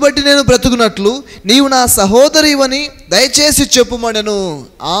నిన్ను బట్టి నేను బ్రతుకున్నట్లు నీవు నా సహోదరివని దయచేసి చెప్పుమనెను.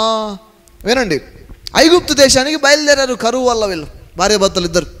 వినండి, ఐగుప్తు దేశానికి బయలుదేరారు కరువు వల్ల వీళ్ళు భార్యాభర్తలు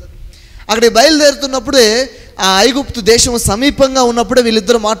ఇద్దరు. అక్కడికి బయలుదేరుతున్నప్పుడే ఆ ఐగుప్తు దేశం సమీపంగా ఉన్నప్పుడే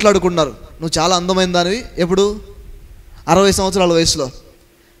వీళ్ళిద్దరు మాట్లాడుకున్నారు. నువ్వు చాలా అందమైన దానివి. ఎప్పుడు? 60 సంవత్సరాల వయసులో.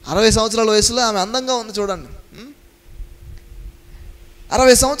 60 సంవత్సరాల వయసులో ఆమె అందంగా ఉంది చూడండి.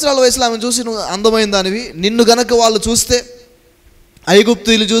 60 సంవత్సరాల వయసులో ఆమె చూసి నువ్వు అందమైన దానివి, నిన్ను గనక వాళ్ళు చూస్తే,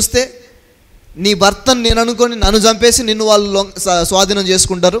 ఐగుప్తులు చూస్తే నీ భర్తను నేను అనుకొని నన్ను చంపేసి నిన్ను వాళ్ళు స్వాధీనం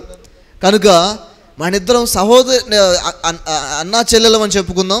చేసుకుంటారు. కనుక మనిద్దరం అన్నా చెల్లెలం అని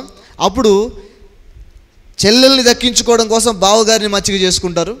చెప్పుకుందాం. అప్పుడు చెల్లెల్ని దక్కించుకోవడం కోసం బావగారిని మచ్చిక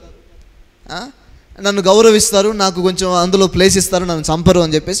చేసుకుంటారు, నన్ను గౌరవిస్తారు, నాకు కొంచెం అందులో ప్లేస్ ఇస్తారు, నన్ను చంపరు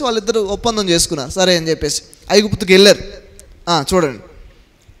అని చెప్పేసి వాళ్ళిద్దరు ఒప్పందం చేసుకున్నారు. సరే అని చెప్పేసి ఐగుప్తుకి వెళ్ళారు. చూడండి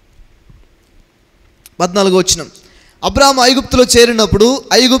 14వ వచనం. అబ్రాహాము ఐగుప్తులో చేరినప్పుడు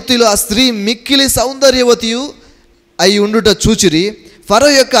ఐగుప్తులో ఆ స్త్రీ మిక్కిలి సౌందర్యవతియు అయి ఉండుట చూచిరి. ఫరో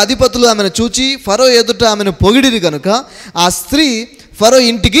యొక్క అధిపతులు ఆమెను చూచి ఫరో ఎదుట ఆమెను పొగిడిరి కనుక ఆ స్త్రీ ఫరో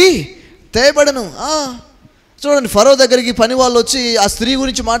ఇంటికి తేబడను. చూడండి, ఫరో దగ్గరికి పని వాళ్ళు వచ్చి ఆ స్త్రీ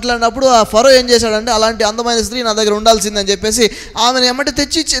గురించి మాట్లాడినప్పుడు ఆ ఫరో ఏం చేశాడంటే, అలాంటి అందమైన స్త్రీ నా దగ్గర ఉండాల్సిందని చెప్పేసి ఆమెను ఏమంటే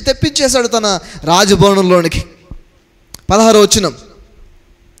తెప్పించేశాడు తన రాజభవనంలోనికి. 16వ వచనం.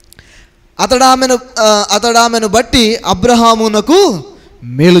 అతడు ఆమెను బట్టి అబ్రహామునకు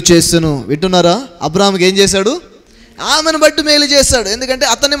మేలు చేసెను. వింటున్నారా? అబ్రహాముకి ఏం చేశాడు? ఆమెను బట్టి మేలు చేశాడు. ఎందుకంటే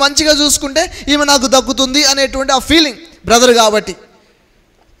అతన్ని మంచిగా చూసుకుంటే ఈమె నాకు దక్కుతుంది అనేటువంటి ఆ ఫీలింగ్, బ్రదర్ కాబట్టి.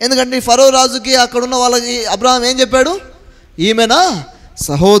 ఎందుకంటే ఫరో రాజుకి అక్కడున్న వాళ్ళకి అబ్రహాం ఏం చెప్పాడు? ఈమెనా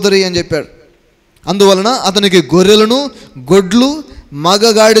సహోదరి అని చెప్పాడు. అందువలన అతనికి గొర్రెలను, గొడ్లు,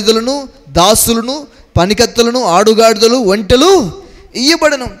 మగగాడిదలను, దాసులను, పనికత్తెలను, ఆడుగాడిదలు, ఒంటెలు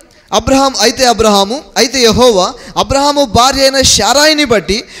ఇయ్యబడను. అయితే యెహోవా అబ్రహాము భార్య అయిన శారాయిని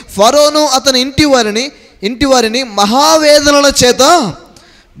బట్టి ఫరోను అతని ఇంటి వారిని మహావేదనల చేత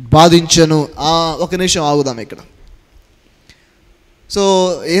బాధించను. ఒక నిమిషం ఆగుదాం ఇక్కడ. సో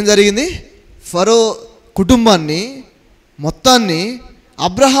ఏం జరిగింది? ఫరో కుటుంబాన్ని మొత్తాన్ని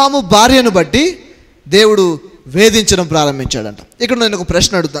అబ్రహాము భార్యను బట్టి దేవుడు వేధించడం ప్రారంభించాడంట. ఇక్కడ నేను ఒక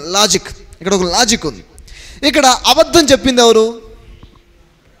ప్రశ్న అడుగుతాను, ఇక్కడ ఒక లాజిక్ ఉంది. ఇక్కడ అబద్ధం చెప్పింది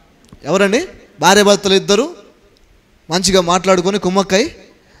ఎవరండి? భార్యాభర్తలు ఇద్దరు మంచిగా మాట్లాడుకొని కుమ్మక్కై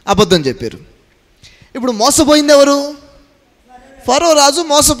అబద్ధం చెప్పారు. ఇప్పుడు మోసపోయింది ఎవరు? ఫరో రాజు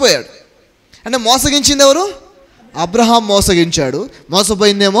మోసపోయాడు. అంటే మోసగించింది ఎవరు? అబ్రహాం మోసగించాడు.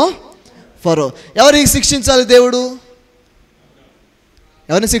 మోసపోయిందేమో ఫరో. ఎవరికి శిక్షించాలి దేవుడు?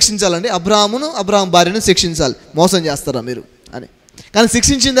 ఎవరిని శిక్షించాలండి? అబ్రహాం భార్యను శిక్షించాలి. మోసం చేస్తారా మీరు అని. కానీ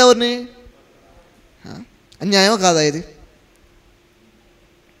శిక్షించింది ఎవరిని? అన్యాయం కాదా ఇది?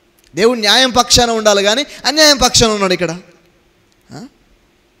 దేవుడు న్యాయం పక్షాన ఉండాలి కానీ అన్యాయం పక్షాన ఉన్నాడు ఇక్కడ.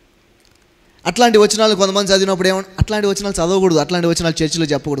 అట్లాంటి వచనాలు కొంతమంది చదివినప్పుడు అట్లాంటి వచనాలు చదవకూడదు, అట్లాంటి వచనాలు చర్చిలో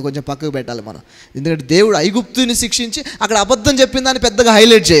చెప్పకూడదు, కొంచెం పక్కకు పెట్టాలి మనం. ఎందుకంటే దేవుడు ఐగుప్తుని శిక్షించి అక్కడ అబద్ధం చెప్పిన దాన్ని పెద్దగా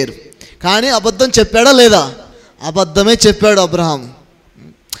హైలైట్ చేయరు. కానీ అబద్ధం చెప్పాడా లేదా? అబద్ధమే చెప్పాడు అబ్రహాం.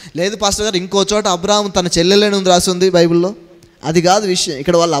 లేదు పాస్టర్ గారు, ఇంకో చోట అబ్రహాం తన చెల్లెలేని ఉంది రాసి ఉంది బైబిల్లో. అది కాదు విషయం.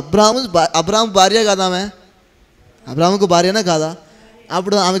 ఇక్కడ వాళ్ళ అబ్రహాం భార్య కాదా? ఆమె అబ్రహాంకు భార్యనే కాదా?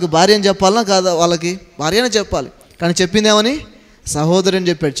 అప్పుడు ఆమెకు భార్య అని చెప్పాలనా కాదా? వాళ్ళకి భార్యనే చెప్పాలి. కానీ చెప్పిందేమని? సహోదరి అని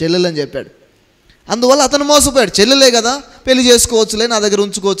చెప్పాడు, చెల్లెలని చెప్పాడు. అందువల్ల అతను మోసపోయాడు. చెల్లెలే కదా, పెళ్లి చేసుకోవచ్చులే, నా దగ్గర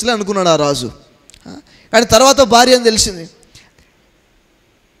ఉంచుకోవచ్చులే అనుకున్నాడు ఆ రాజు. కానీ తర్వాత భార్య అని తెలిసింది.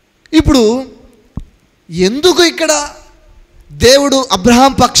 ఇప్పుడు ఎందుకు ఇక్కడ దేవుడు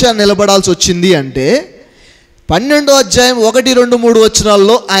అబ్రహాం పక్షాన్ని నిలబడాల్సి వచ్చింది అంటే 12వ అధ్యాయం 1, 2, 3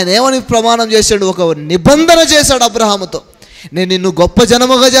 వచనాల్లో ఆయన ఏమని ప్రమాణం చేశాడు? ఒక నిబంధన చేశాడు అబ్రహాముతో. నేను నిన్ను గొప్ప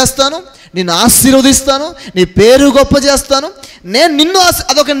జనముగా చేస్తాను, నిన్ను ఆశీర్వదిస్తాను, నీ పేరు గొప్ప చేస్తాను, నేను నిన్ను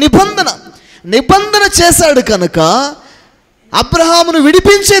అదొక నిబంధన చేశాడు. కనుక అబ్రహామును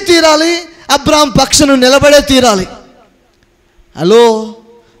విడిపించే తీరాలి, అబ్రహాం పక్షను నిలబడే తీరాలి. హలో,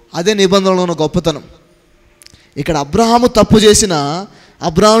 అదే నిబంధనలో ఉన్న గొప్పతనం. ఇక్కడ అబ్రహాము తప్పు చేసిన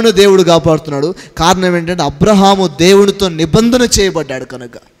అబ్రహామును దేవుడు కాపాడుతున్నాడు. కారణం ఏంటంటే అబ్రహాము దేవుడితో నిబంధన చేయబడ్డాడు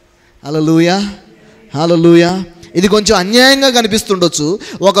కనుక. హల్లెలూయా, హల్లెలూయా. ఇది కొంచెం అన్యాయంగా కనిపిస్తుండొచ్చు.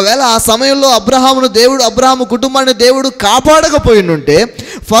 ఒకవేళ ఆ సమయంలో అబ్రహాము కుటుంబాన్ని దేవుడు కాపాడకపోయిండుంటే,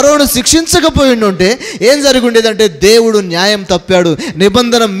 ఫరోను శిక్షించకపోయిండుంటే ఏం జరిగి ఉండేదంటే, దేవుడు న్యాయం తప్పాడు,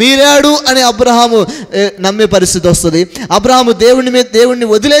 నిబంధన మీరాడు అని అబ్రహాము నమ్మే పరిస్థితి వస్తుంది. అబ్రహాము దేవుడిని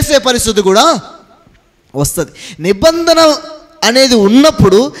వదిలేసే పరిస్థితి కూడా వస్తుంది. నిబంధన అనేది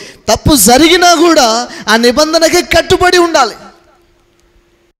ఉన్నప్పుడు తప్పు జరిగినా కూడా ఆ నిబంధనకే కట్టుబడి ఉండాలి.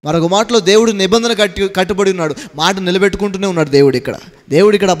 మరొక మాటలో దేవుడు నిబంధన కట్టుబడి ఉన్నాడు, మాట నిలబెట్టుకుంటూనే ఉన్నాడు.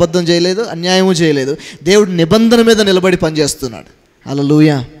 దేవుడు ఇక్కడ అబద్ధం చేయలేదు, అన్యాయము చేయలేదు. దేవుడు నిబంధన మీద నిలబడి పనిచేస్తున్నాడు.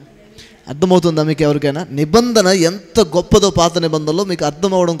 హల్లెలూయా. అర్థమవుతుందా మీకు ఎవరికైనా? నిబంధన ఎంత గొప్పదో పాత నిబంధనలో మీకు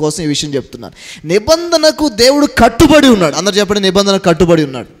అర్థం అవడం కోసం ఈ విషయం చెప్తున్నాను. నిబంధనకు దేవుడు కట్టుబడి ఉన్నాడు. అందరు చెప్పండి, నిబంధన కట్టుబడి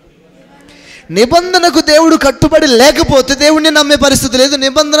ఉన్నాడు. నిబంధనకు దేవుడు కట్టుబడి లేకపోతే దేవుడిని నమ్మే పరిస్థితి లేదు.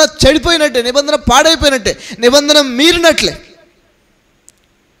 నిబంధన చెడిపోయినట్టే, నిబంధన పాడైపోయినట్టే, నిబంధన మీరినట్లే.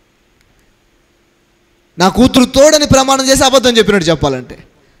 నా కూతురు తోడని ప్రమాణం చేసి అబద్ధం చెప్పినట్టు చెప్పాలంటే.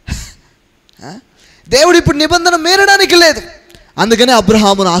 దేవుడు ఇప్పుడు నిబంధన మీరడానికి లేదు. అందుకనే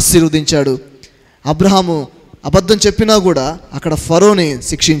అబ్రహామును ఆశీర్వదించాడు. అబ్రహాము అబద్ధం చెప్పినా కూడా అక్కడ ఫరోని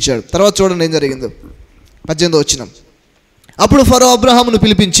శిక్షించాడు. తర్వాత చూడండి ఏం జరిగిందో, 18వ వచనం. అప్పుడు ఫరో అబ్రహామును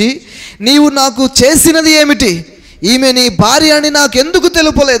పిలిపించి, నీవు నాకు చేసినది ఏమిటి? ఈమె నీ భార్య అని నాకెందుకు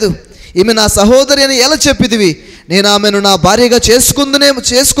తెలుపలేదు? ఈమె నా సహోదరి అని ఎలా చెప్పిదివి? నేను ఆమెను నా భార్యగా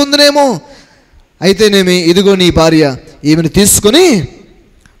చేసుకుందునేమో. అయితేనేమి, ఇదిగో నీ భార్య, ఈమెను తీసుకుని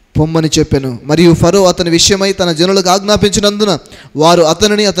పొమ్మని చెప్పాను. మరియు ఫరో అతని విషయమై తన జనులకు ఆజ్ఞాపించినందున వారు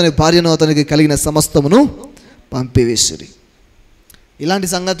అతనిని, అతని భార్యను, అతనికి కలిగిన సమస్తమును పంపివేసిరి. ఇలాంటి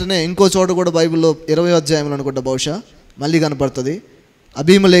సంఘటనే ఇంకో చోట కూడా బైబిల్లో 20వ అధ్యాయంలో అనుకుంటా బహుశా మళ్ళీ కనపడుతుంది.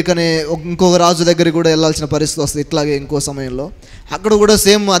 అబీమలేకనే ఇంకొక రాజు దగ్గరికి కూడా వెళ్ళాల్సిన పరిస్థితి వస్తుంది ఇట్లాగే ఇంకో సమయంలో. అక్కడ కూడా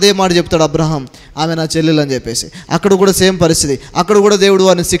సేమ్ అదే మాట చెప్తాడు అబ్రహాం, ఆమె నా చెల్లెలు అని చెప్పేసి. అక్కడ కూడా సేమ్ పరిస్థితి. అక్కడ కూడా దేవుడు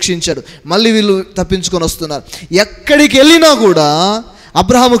వారిని శిక్షించాడు. మళ్ళీ వీళ్ళు తప్పించుకొని వస్తున్నారు. ఎక్కడికి వెళ్ళినా కూడా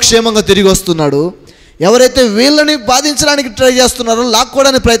అబ్రహాము క్షేమంగా తిరిగి వస్తున్నాడు. ఎవరైతే వీళ్ళని బాధించడానికి ట్రై చేస్తున్నారో,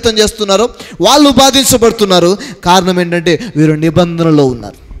 లాక్కోవడానికి ప్రయత్నం చేస్తున్నారో వాళ్ళు బాధించబడుతున్నారు. కారణం ఏంటంటే వీరు నిబంధనలో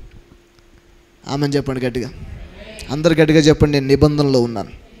ఉన్నారు. ఆమెను చెప్పండి గట్టిగా, అందరు గట్టిగా చెప్పండి, నేను నిబంధనలో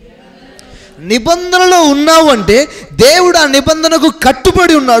ఉన్నాను. నిబంధనలో ఉన్నావు అంటే దేవుడు ఆ నిబంధనకు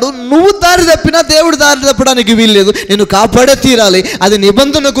కట్టుబడి ఉన్నాడు. నువ్వు దారి తప్పినా దేవుడు దారి తప్పడానికి వీల్లేదు, నేను కాపాడే తీరాలి. అది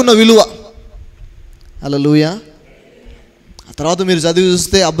నిబంధనకున్న విలువ. హల్లెలూయా. ఆ తర్వాత మీరు చదివి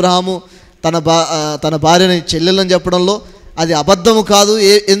చూస్తే అబ్రహాము తన భార్యని చెల్లెలని చెప్పడంలో అది అబద్ధము కాదు.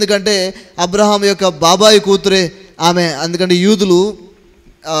 ఎందుకంటే అబ్రహాం యొక్క బాబాయి కూతురే ఆమె. ఎందుకంటే యూదులు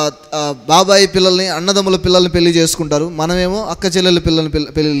బాబాయి పిల్లల్ని, అన్నదమ్ముల పిల్లల్ని పెళ్లి చేసుకుంటారు. మనమేమో అక్క చెల్లెల పిల్లల్ని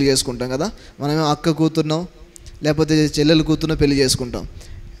పెళ్ళిళ్ళు చేసుకుంటాం కదా. మనమేమో అక్క కూతురునో లేకపోతే చెల్లెల కూతురునో పెళ్లి చేసుకుంటాం.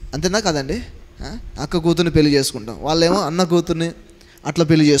 అంతేనా కదండి? అక్క కూతుర్ని పెళ్లి చేసుకుంటాం, వాళ్ళేమో అన్న కూతుర్ని అట్లా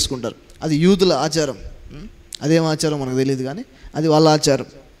పెళ్లి చేసుకుంటారు. అది యూదుల ఆచారం. అదేం ఆచారం మనకు తెలియదు, కానీ అది వాళ్ళ ఆచారం.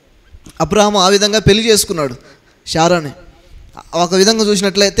 అబ్రహాము ఆ విధంగా పెళ్లి చేసుకున్నాడు శారాని. ఒక విధంగా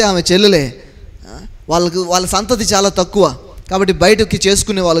చూసినట్లయితే ఆమె చెల్లెలే. వాళ్ళ సంతతి చాలా తక్కువ కాబట్టి బయటకి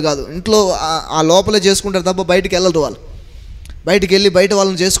చేసుకునే వాళ్ళు కాదు. ఇంట్లో ఆ లోపలే చేసుకుంటారు తప్ప బయటికి వెళ్ళరు. వాళ్ళు బయటికి వెళ్ళి బయట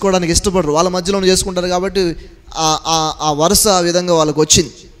వాళ్ళని చేసుకోవడానికి ఇష్టపడరు. వాళ్ళ మధ్యలోనే చేసుకుంటారు కాబట్టి ఆ వరుస ఆ విధంగా వాళ్ళకు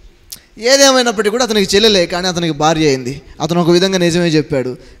వచ్చింది. ఏదేమైనప్పటికీ కూడా అతనికి చెల్లెలే, కానీ అతనికి భార్య అయింది. అతను ఒక విధంగా నిజమే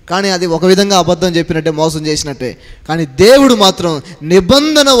చెప్పాడు, కానీ అది ఒక విధంగా అబద్ధం చెప్పినట్టే, మోసం చేసినట్టే. కానీ దేవుడు మాత్రం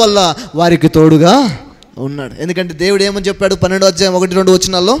నిబంధన వల్ల వారికి తోడుగా ఉన్నాడు. ఎందుకంటే దేవుడు ఏమని చెప్పాడు? 12వ అధ్యాయం 1-2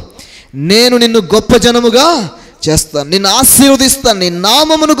 వచనాల్లో, నేను నిన్ను గొప్ప జనముగా చేస్తాను, నిన్ను ఆశీర్వదిస్తాను, నీ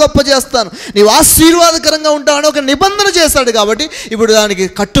నామమును గొప్ప చేస్తాను, నీవు ఆశీర్వాదకరంగా ఉంటావని ఒక నిబంధన చేశాడు. కాబట్టి ఇప్పుడు దానికి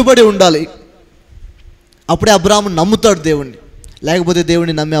కట్టుబడి ఉండాలి. అప్పుడే అబ్రాహాము నమ్ముతాడు దేవుణ్ణి, లేకపోతే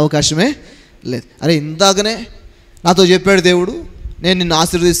దేవుడిని నమ్మే అవకాశమే లేదు. అరే ఇందాకనే నాతో చెప్పాడు దేవుడు, నేను నిన్ను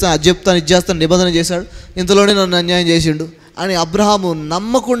ఆశీర్వదిస్తాను, అది చెప్తాను, ఇది చేస్తాను, నిబంధన చేశాడు, ఇంతలోనే నన్ను అన్యాయం చేసిండు అని అబ్రహాము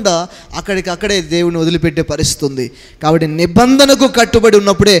నమ్మకుండా అక్కడికక్కడే దేవుడిని వదిలిపెట్టే పరిస్థితి ఉంది. కాబట్టి నిబంధనకు కట్టుబడి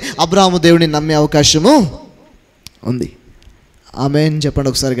ఉన్నప్పుడే అబ్రహాము దేవుడిని నమ్మే అవకాశము ఉంది. ఆమేన్ చెప్పండి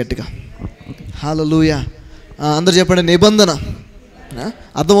ఒకసారి గట్టిగా, హల్లెలూయా. అందరూ చెప్పండి నిబంధన.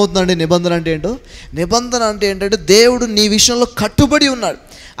 అర్థమవుతుందండి నిబంధన అంటే ఏంటో? నిబంధన అంటే ఏంటంటే దేవుడు నీ విషయంలో కట్టుబడి ఉన్నాడు.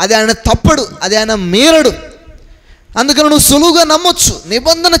 అది ఆయన తప్పడు, అది ఆయన మీరడు. అందుకని నువ్వు సులువుగా నమ్మొచ్చు.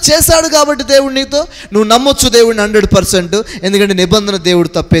 నిబంధన చేశాడు కాబట్టి దేవుడు నీతో, నువ్వు నమ్మొచ్చు దేవుడిని 100%. ఎందుకంటే నిబంధన దేవుడు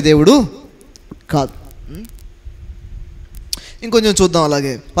తప్పే దేవుడు కాదు. ఇంకొంచెం చూద్దాం.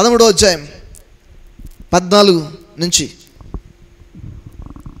 అలాగే 13వ అధ్యాయం 14 నుంచి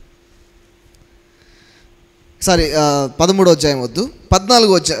 13వ అధ్యాయం వద్దు,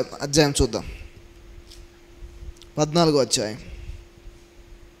 14వ అధ్యాయం చూద్దాం. 14వ అధ్యాయం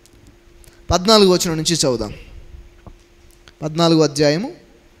 14వ వచనం నుంచి చదువుదాం. 14వ అధ్యాయము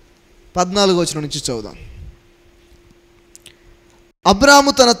 14వ వచనం నుంచి చదువుదాం.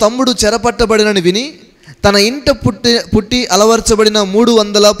 అబ్రాము తన తమ్ముడు చెరపట్టబడినని విని తన ఇంట పుట్టి అలవర్చబడిన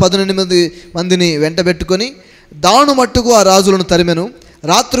 318 మందిని వెంటబెట్టుకొని దాను మట్టుకు ఆ రాజులను తరిమెను.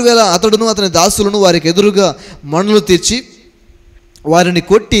 రాత్రివేళ అతడును అతని దాసులను వారికి ఎదురుగా మణులు తీర్చి వారిని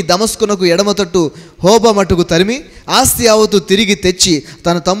కొట్టి దమస్కునకు ఎడమతట్టు హోబ మట్టుకు తరిమి ఆస్తి యావత్తు తిరిగి తెచ్చి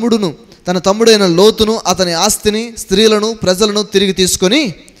తన తమ్ముడైన లోతును అతని ఆస్తిని స్త్రీలను ప్రజలను తిరిగి తీసుకొని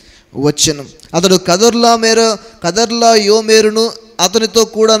వచ్చెను. అతడు కదర్లా యోమేరును అతనితో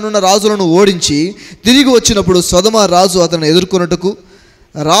కూడా నున్న రాజులను ఓడించి తిరిగి వచ్చినప్పుడు సొదమ రాజు అతను ఎదుర్కొన్నట్టుకు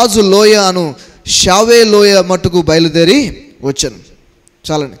రాజు లోయ అను షావే లోయ మట్టుకు బయలుదేరి వచ్చాను.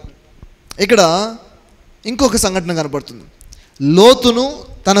 చాలండి. ఇక్కడ ఇంకొక సంఘటన కనపడుతుంది. లోతును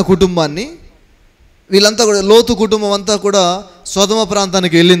తన కుటుంబాన్ని, వీళ్ళంతా కూడా, లోతు కుటుంబం అంతా కూడా సొదమ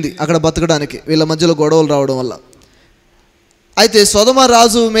ప్రాంతానికి వెళ్ళింది అక్కడ బతకడానికి, వీళ్ళ మధ్యలో గొడవలు రావడం వల్ల. అయితే సొదమ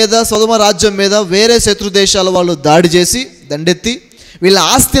రాజ్యం మీద వేరే శత్రు దేశాల వాళ్ళు దాడి చేసి దండెత్తి వీళ్ళ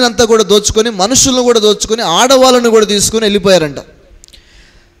ఆస్తిని అంతా కూడా దోచుకొని, మనుషులను కూడా దోచుకొని, ఆడవాళ్ళను కూడా తీసుకొని వెళ్ళిపోయారంట.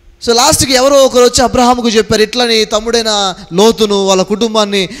 సో లాస్ట్కి ఎవరో ఒకరు వచ్చి అబ్రహాముకు చెప్పారు, ఇట్లా నీ తమ్ముడైన లోతును వాళ్ళ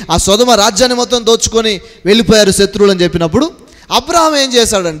కుటుంబాన్ని ఆ సొదమ రాజ్యాన్ని మొత్తం దోచుకొని వెళ్ళిపోయారు శత్రువులు అని చెప్పినప్పుడు అబ్రహాం ఏం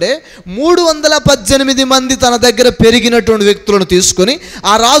చేశాడంటే 318 మంది తన దగ్గర పెరిగినటువంటి వ్యక్తులను తీసుకొని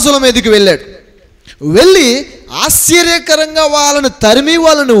ఆ రాజుల మీదకి వెళ్ళాడు. వెళ్ళి ఆశ్చర్యకరంగా వాళ్ళని తరిమి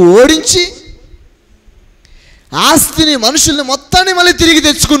వాళ్ళని ఓడించి ఆస్తిని, మనుషుల్ని మొత్తాన్ని మళ్ళీ తిరిగి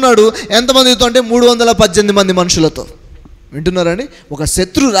తెచ్చుకున్నాడు. ఎంతమందితో అంటే 318 మంది మనుషులతో. వింటున్నారండి? ఒక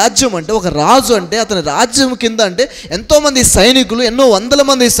శత్రు రాజ్యం అంటే, ఒక రాజు అంటే, అతని రాజ్యం కింద అంటే ఎంతోమంది సైనికులు, ఎన్నో వందల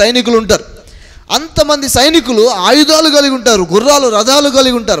మంది సైనికులు ఉంటారు. అంతమంది సైనికులు ఆయుధాలు కలిగి ఉంటారు, గుర్రాలు, రథాలు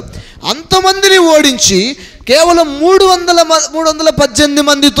కలిగి ఉంటారు. అంతమందిని ఓడించి కేవలం 318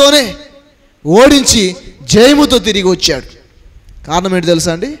 మందితోనే ఓడించి జయముతో తిరిగి వచ్చాడు. కారణం ఏంటి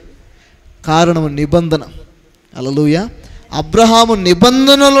తెలుసా అండి? కారణం నిబంధన. హల్లెలూయా. అబ్రహాము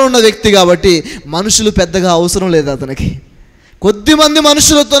నిబంధనలో ఉన్న వ్యక్తి కాబట్టి మనుషులు పెద్దగా అవసరం లేదు అతనికి. కొద్దిమంది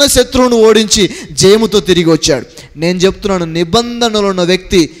మనుషులతోనే శత్రువును ఓడించి జయముతో తిరిగి వచ్చాడు. నేను చెప్తున్నాను, నిబంధనలో ఉన్న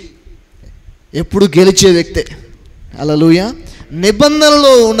వ్యక్తి ఎప్పుడు గెలిచే వ్యక్తే. హల్లెలూయా.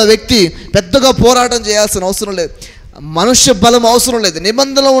 నిబంధనలో ఉన్న వ్యక్తి పెద్దగా పోరాటం చేయాల్సిన అవసరం లేదు, మనుష్య బలం అవసరం లేదు.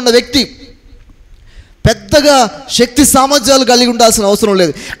 నిబంధనలో ఉన్న వ్యక్తి పెద్దగా శక్తి సామర్థ్యాలు కలిగి ఉండాల్సిన అవసరం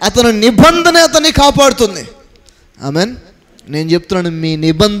లేదు. అతని నిబంధన అతన్ని కాపాడుతుంది. ఆమెన్. నేను చెప్తున్నాను, మీ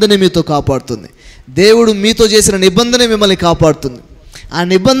నిబంధన మీతో కాపాడుతుంది. దేవుడు మీతో చేసిన నిబంధన మిమ్మల్ని కాపాడుతుంది. ఆ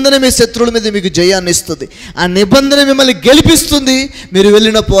నిబంధన మీ శత్రువుల మీద మీకు జయాన్ని ఇస్తుంది. ఆ నిబంధన మిమ్మల్ని గెలిపిస్తుంది మీరు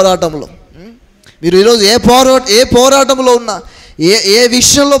వెళ్ళిన పోరాటంలో. మీరు ఈరోజు ఏ పోరాటంలో ఉన్నా, ఏ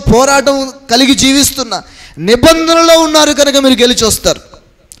విషయంలో పోరాటం కలిగి జీవిస్తున్నా, నిబంధనలో ఉన్నారు కనుక మీరు గెలిచి వస్తారు.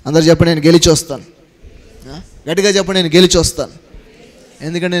 అందరు చెప్పండి, నేను గెలిచి వస్తాను. గట్టిగా చెప్పండి, నేను గెలిచి వస్తాను.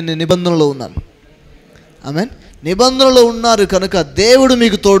 ఎందుకంటే నేను నిబంధనలో ఉన్నాను. ఆమెన్. నిబంధనలో ఉన్నారు కనుక దేవుడు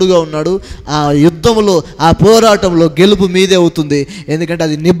మీకు తోడుగా ఉన్నాడు. ఆ యుద్ధంలో, ఆ పోరాటంలో గెలుపు మీదే అవుతుంది. ఎందుకంటే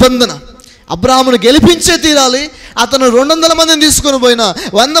అది నిబంధన. అబ్రాహామును గెలిపించే తీరాలి. అతను 200 మందిని తీసుకొని పోయినా,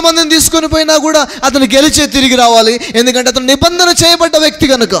 100 మందిని తీసుకొని పోయినా కూడా అతను గెలిచే తిరిగి రావాలి. ఎందుకంటే అతను నిబంధన చేయబడ్డ వ్యక్తి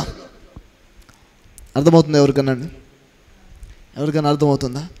కనుక. అర్థమవుతుంది ఎవరికన్నా? ఎవరికైనా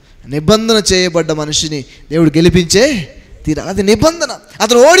అర్థమవుతుందా? నిబంధన చేయబడ్డ మనిషిని దేవుడు గెలిపించే తీరాలి. అది నిబంధన.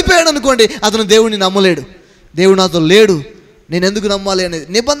 అతను ఓడిపోయాడు అనుకోండి, అతను దేవుడిని నమ్మలేడు. దేవుడు నాతో లేడు, నేను ఎందుకు నమ్మాలి అనేది.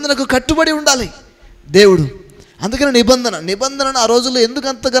 నిబంధనకు కట్టుబడి ఉండాలి దేవుడు. అందుకని నిబంధనను ఆ రోజుల్లో ఎందుకు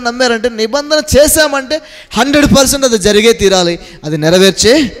అంతగా నమ్మారంటే, నిబంధన చేశామంటే 100% అది జరిగే తీరాలి, అది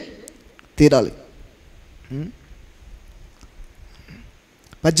నెరవేర్చే తీరాలి.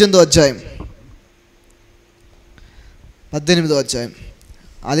 18వ అధ్యాయం, 18వ అధ్యాయం,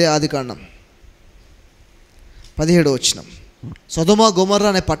 అదే ఆదికాండం 17వ వచనం. సొదొమ గొమొర్రా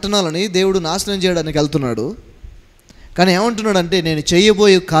అనే పట్టణాలని దేవుడు నాశనం చేయడానికి వెళ్తున్నాడు. కానీ ఏమంటున్నాడు అంటే, నేను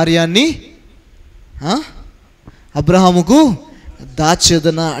చేయబోయే కార్యాన్ని అబ్రహాముకు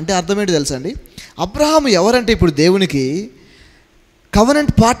దాచేదనా. అంటే అర్థం ఏంటి తెలుసా అండి? అబ్రహాము ఎవరంటే ఇప్పుడు దేవునికి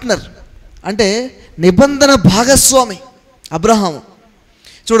కవనెంట్ పార్ట్నర్, అంటే నిబంధన భాగస్వామి అబ్రహాము.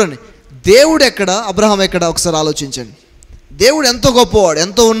 చూడండి, దేవుడు ఎక్కడ, అబ్రహాం ఎక్కడ? ఒకసారి ఆలోచించండి. దేవుడు ఎంతో గొప్పవాడు,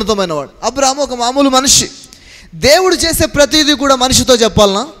 ఎంతో ఉన్నతమైన వాడు. అబ్రహాము ఒక మామూలు మనిషి. దేవుడు చేసే ప్రతిదీ కూడా మనిషితో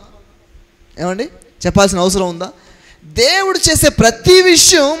చెప్పాలనా? ఏమండి, చెప్పాల్సిన అవసరం ఉందా? దేవుడు చేసే ప్రతి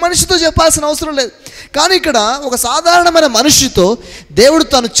విషయం మనిషితో చెప్పాల్సిన అవసరం లేదు. కానీ ఇక్కడ ఒక సాధారణమైన మనిషితో దేవుడు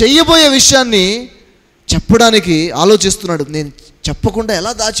తాను చెయ్యబోయే విషయాన్ని చెప్పడానికి ఆలోచిస్తున్నాడు. నేను చెప్పకుండా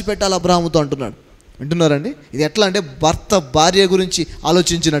ఎలా దాచిపెట్టాలి అబ్రహాముతో అంటున్నాడు. వింటున్నారండి? ఇది ఎట్లా అంటే భర్త భార్య గురించి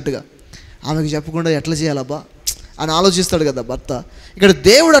ఆలోచించినట్టుగా, ఆమెకు చెప్పకుండా ఎట్లా చేయాలబ్బా అని ఆలోచిస్తాడు కదా భర్త. ఇక్కడ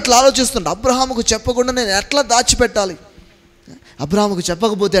దేవుడు అట్లా ఆలోచిస్తున్నాడు. అబ్రహాముకు చెప్పకుండా నేను ఎట్లా దాచిపెట్టాలి, అబ్రహాముకు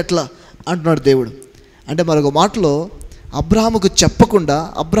చెప్పకపోతే ఎట్లా అంటున్నాడు దేవుడు. అంటే మరొక మాటలో అబ్రహాముకు చెప్పకుండా,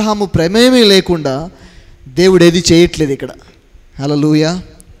 అబ్రహాము ప్రమేయమే లేకుండా దేవుడు ఏది చేయట్లేదు ఇక్కడ. హల్లెలూయా.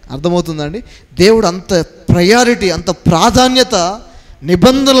 అర్థమవుతుందండి? దేవుడు అంత ప్రయారిటీ, అంత ప్రాధాన్యత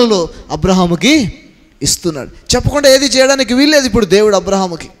నిబంధనలో అబ్రహాముకి ఇస్తున్నాడు. చెప్పకుండా ఏది చేయడానికి వీల్లేదు ఇప్పుడు దేవుడు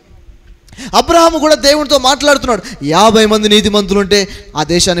అబ్రహాముకి. అబ్రహాము కూడా దేవునితో మాట్లాడుతున్నాడు. 50 మంది నీతిమంతులు ఉంటే ఆ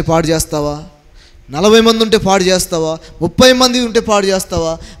దేశాన్ని పాడు చేస్తావా? 40 మంది ఉంటే పాడు చేస్తావా? 30 మంది ఉంటే పాడు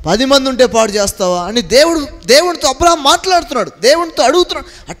చేస్తావా? 10 మంది ఉంటే పాడు చేస్తావా అని దేవునితో అబ్రహాం మాట్లాడుతున్నాడు. దేవునితో అడుగుతున్నాడు,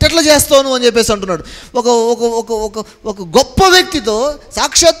 అట్టెట్లా చేస్తావు నువ్వు అని చెప్పేసి అంటున్నాడు. ఒక ఒక ఒక ఒక ఒక గొప్ప వ్యక్తితో,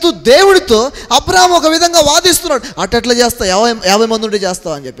 సాక్షాత్తు దేవుడితో అబ్రహాం ఒక విధంగా వాదిస్తున్నాడు. అట్టెట్లా చేస్తావు? 50 మంది ఉంటే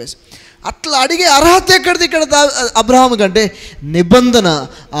చేస్తావా అని చెప్పేసి. అట్లా అడిగే అర్హత ఎక్కడిది ఇక్కడ అబ్రహాము కంటే? నిబంధన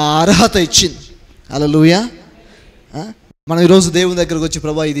ఆ అర్హత ఇచ్చింది. హల్లెలూయా. మనం ఈరోజు దేవుని దగ్గరకు వచ్చి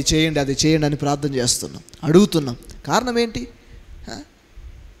ప్రభా ఇది చేయండి, అది చేయండి అని ప్రార్థన చేస్తున్నాం, అడుగుతున్నాం. కారణం ఏంటి?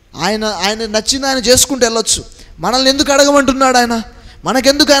 ఆయన నచ్చింది ఆయన చేసుకుంటూ వెళ్ళొచ్చు. మనల్ని ఎందుకు అడగమంటున్నాడు ఆయన?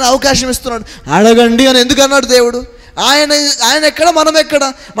 మనకెందుకు ఆయన అవకాశం ఇస్తున్నాడు? అడగండి అని ఎందుకు అన్నాడు దేవుడు? ఆయన ఎక్కడ, మనం ఎక్కడ?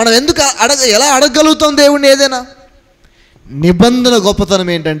 మనం ఎందుకు ఎలా అడగగలుగుతాం దేవుడిని ఏదైనా? నిబంధన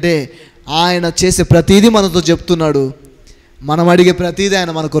గొప్పతనం ఏంటంటే ఆయన చేసే ప్రతీదీ మనతో చెప్తున్నాడు. మనం అడిగే ప్రతీదీ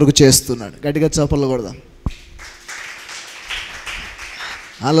ఆయన మన కొరకు చేస్తున్నాడు. గట్టిగా చప్పట్లు కొడదాం.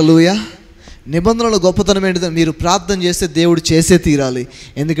 హల్లెలూయా. నిబంధనల గొప్పతనం ఏంటంటే మీరు ప్రార్థన చేస్తే దేవుడు చేసే తీరాలి.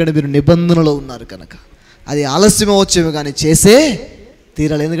 ఎందుకంటే మీరు నిబంధనలో ఉన్నారు కనుక. అది ఆలస్యం వచ్చేవి కానీ చేసే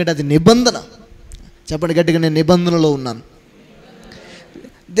తీరాలి. ఎందుకంటే అది నిబంధన. చెప్పండి గట్టిగా, నేను నిబంధనలో ఉన్నాను.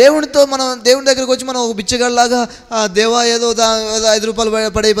 దేవునితో మనం దేవుని దగ్గరికి వచ్చి మనం ఒక బిచ్చగాళ్ళలాగా దేవా ఏదో 5 రూపాయలు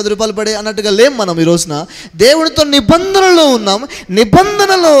పడే 10 రూపాయలు పడే అన్నట్టుగా లేం. మనం ఈ రోజున దేవునితో నిబంధనలో ఉన్నాం.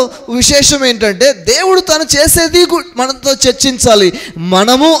 నిబంధనలో విశేషం ఏంటంటే దేవుడు తను చేసేది మనతో చర్చించాలి.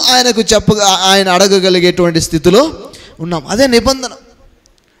 మనము ఆయనకు ఆయన అడగగలిగేటువంటి స్థితిలో ఉన్నాం. అదే నిబంధన.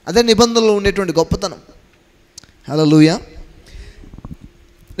 అదే నిబంధనలో ఉండేటువంటి గొప్పతనం. హల్లెలూయా.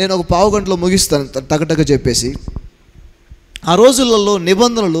 నేను ఒక పావు గంటలో ముగిస్తాను టకటక చెప్పేసి. ఆ రోజులలో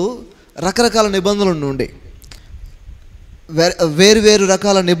నిబంధనలు రకరకాల నిబంధనలు ఉండే, వేరు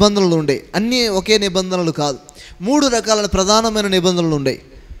రకాల నిబంధనలు ఉండే. అన్నీ ఒకే నిబంధనలు కాదు. 3 రకాల ప్రధానమైన నిబంధనలు ఉండే.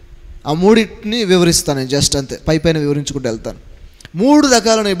 ఆ 3టిని వివరిస్తాను నేను, జస్ట్ అంతే, పైన వివరించుకుంటూ వెళ్తాను. 3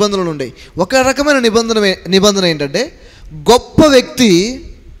 రకాల నిబంధనలు ఉండే. ఒక రకమైన నిబంధన ఏంటంటే గొప్ప వ్యక్తి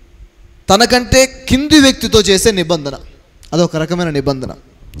తనకంటే కింది వ్యక్తితో చేసే నిబంధన. అదొక రకమైన నిబంధన.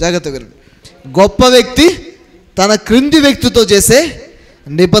 జాగ్రత్తగా వినండి. గొప్ప వ్యక్తి తన క్రింది వ్యక్తితో చేసే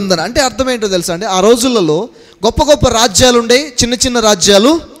నిబంధన అంటే అర్థం ఏంటో తెలుసా అండి? ఆ రోజులలో గొప్ప రాజ్యాలు ఉండే, చిన్న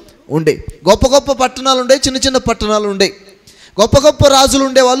రాజ్యాలు ఉండే. గొప్ప పట్టణాలు ఉండే, చిన్న పట్టణాలు ఉండే. గొప్ప రాజులు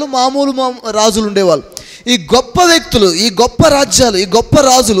ఉండేవాళ్ళు, మామూలు రాజులు ఉండేవాళ్ళు. ఈ గొప్ప వ్యక్తులు, ఈ గొప్ప రాజ్యాలు, ఈ గొప్ప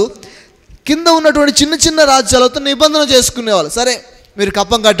రాజులు కింద ఉన్నటువంటి చిన్న రాజ్యాలతో నిబంధన చేసుకునేవాళ్ళు. సరే మీరు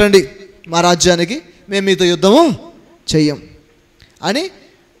కప్పం కట్టండి మా రాజ్యానికి, మేము మీతో యుద్ధము చెయ్యం అని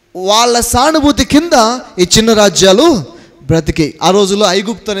వాళ్ళ సానుభూతి కింద ఈ చిన్న రాజ్యాలు బ్రతికి. ఆ రోజుల్లో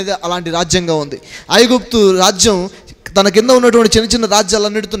ఐగుప్తు అనేది అలాంటి రాజ్యంగా ఉంది. ఐగుప్తు రాజ్యం తన కింద ఉన్నటువంటి చిన్న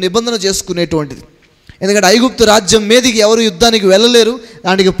రాజ్యాలన్నిటితో నిబంధన చేసుకునేటువంటిది. ఎందుకంటే ఐగుప్తు రాజ్యం మీదికి ఎవరు యుద్ధానికి వెళ్ళలేరు,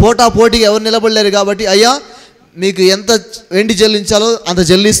 దానికి పోటీగా ఎవరు నిలబడలేరు. కాబట్టి అయ్యా మీకు ఎంత వెండి చెల్లించాలో అంత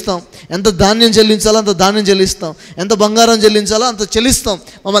చెల్లిస్తాం, ఎంత ధాన్యం చెల్లించాలో అంత ధాన్యం చెల్లిస్తాం, ఎంత బంగారం చెల్లించాలో అంత చెల్లిస్తాం,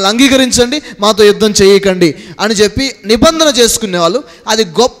 మమ్మల్ని అంగీకరించండి, మాతో యుద్ధం చేయకండి అని చెప్పి నిబంధన చేసుకునేవాళ్ళు. అది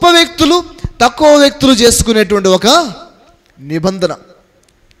గొప్ప వ్యక్తులు తక్కువ వ్యక్తులు చేసుకునేటువంటి ఒక నిబంధన.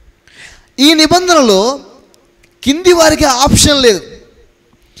 ఈ నిబంధనలో కింది వారికి ఆప్షన్ లేదు.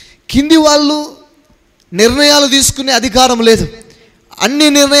 కింది వాళ్ళు నిర్ణయాలు తీసుకునే అధికారం లేదు. అన్ని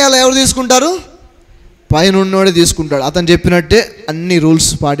నిర్ణయాలు ఎవరు తీసుకుంటారు? పైన ఉన్నోడే తీసుకుంటాడు. అతను చెప్పినట్టే అన్ని రూల్స్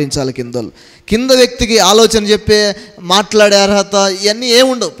పాటించాలి. కింద వ్యక్తికి ఆలోచన చెప్పే, మాట్లాడే అర్హత ఇవన్నీ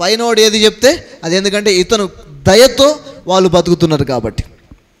ఏముండవు. పైనోడు ఏది చెప్తే అది. ఎందుకంటే ఇతను దయతో వాళ్ళు బతుకుతున్నారు కాబట్టి.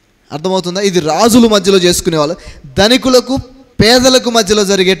 అర్థమవుతుందా? ఇది రాజుల మధ్యలో చేసుకునేవాళ్ళు, ధనికులకు పేదలకు మధ్యలో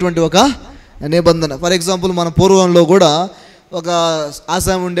జరిగేటువంటి ఒక నిబంధన. ఫర్ ఎగ్జాంపుల్ మన పూర్వంలో కూడా ఒక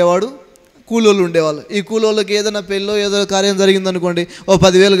ఆసామి ఉండేవాడు, కూలోళ్ళు ఉండేవాళ్ళు. ఈ కూలోళ్ళకి ఏదైనా పెళ్ళో ఏదో కార్యం జరిగిందనుకోండి,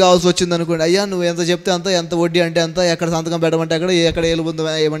 10,000 కావాల్సి వచ్చింది అనుకోండి. అయ్యా నువ్వు ఎంత చెప్తే అంత, ఎంత వడ్డీ అంటే అంత, ఎక్కడ సంతకం పెట్టమంటే అక్కడ, ఎక్కడ ఏలుబుందు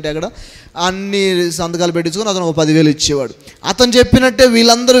ఏమంటే అక్కడ అన్ని సంతకాలు పెట్టించుకొని అతను 10,000 ఇచ్చేవాడు. అతను చెప్పినట్టే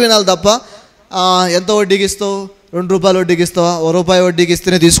వీళ్ళందరూ వినాలి తప్ప ఎంత వడ్డీకి ఇస్తావు, 2 రూపాయలు వడ్డీకి ఇస్తావా, ₹1 వడ్డీకి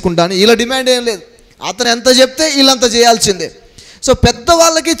ఇస్తేనే తీసుకుంటాను, ఇలా డిమాండ్ ఏం లేదు. అతను ఎంత చెప్తే వీళ్ళంతా చేయాల్సిందే. సో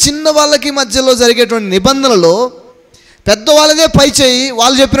పెద్దవాళ్ళకి చిన్న వాళ్ళకి మధ్యలో జరిగేటువంటి నిబంధనలో పెద్దవాళ్ళదే పై చేయి,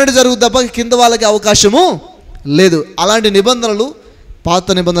 వాళ్ళు చెప్పినట్టు జరుగుతుంది తప్ప కింద వాళ్ళకి అవకాశము లేదు. అలాంటి నిబంధనలు పాత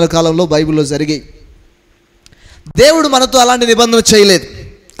నిబంధనల కాలంలో బైబిల్లో జరిగాయి. దేవుడు మనతో అలాంటి నిబంధన చేయలేదు.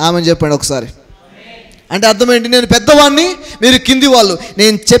 ఆమెను చెప్పండి ఒకసారి. అంటే అర్థం ఏంటి? నేను పెద్దవాడిని, మీరు కింది వాళ్ళు,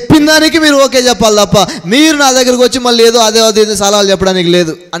 నేను చెప్పిన దానికి మీరు ఓకే చెప్పాలి తప్ప మీరు నా దగ్గరకు వచ్చి మళ్ళీ ఏదో అదే సలహాలు చెప్పడానికి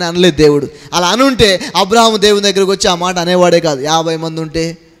లేదు అని అనలేదు దేవుడు. అలా అనుంటే అబ్రహాము దేవుని దగ్గరకు వచ్చి ఆ మాట అనేవాడే కాదు. 50 మంది ఉంటే,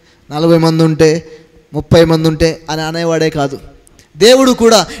 40 మంది ఉంటే, 30 మంది ఉంటే అని అనేవాడే కాదు. దేవుడు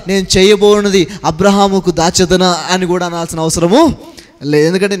కూడా నేను చేయబోనది అబ్రహాముకు దాచదనా అని కూడా అనాల్సిన అవసరము లేదు.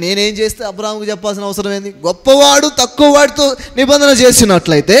 ఎందుకంటే నేనేం చేస్తే అబ్రహాముకు చెప్పాల్సిన అవసరం ఏంది? గొప్పవాడు తక్కువ వాడితో నిబంధన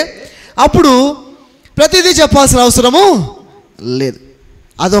చేసినట్లయితే అప్పుడు ప్రతిదీ చెప్పాల్సిన అవసరము లేదు.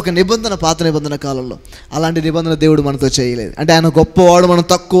 అదొక నిబంధన పాత నిబంధన కాలంలో. అలాంటి నిబంధన దేవుడు మనతో చేయలేదు. అంటే ఆయన గొప్పవాడు, మనం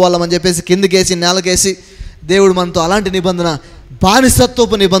తక్కువ వాళ్ళం అని చెప్పేసి కిందకేసి నేలకేసి దేవుడు మనతో అలాంటి నిబంధన,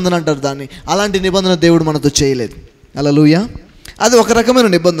 బానిసత్వపు నిబంధన అంటారు దాన్ని, అలాంటి నిబంధన దేవుడు మనతో చేయలేదు. హల్లెలూయా. అది ఒక రకమైన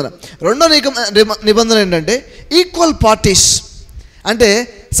నిబంధన. రెండో నిబంధన ఏంటంటే ఈక్వల్ పార్టీస్, అంటే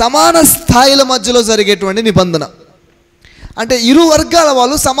సమాన స్థాయిల మధ్యలో జరిగేటువంటి నిబంధన. అంటే ఇరు వర్గాల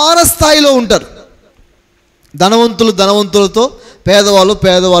వాళ్ళు సమాన స్థాయిలో ఉంటారు. ధనవంతులు ధనవంతులతో, పేదవాళ్ళు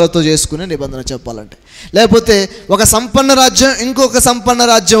పేదవాళ్ళతో చేసుకునే నిబంధన చెప్పాలంటే. లేకపోతే ఒక సంపన్న రాజ్యం ఇంకొక సంపన్న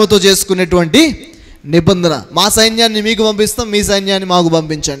రాజ్యంతో చేసుకునేటువంటి నిబంధన. మా సైన్యాన్ని మీకు పంపిస్తాం, మీ సైన్యాన్ని మాకు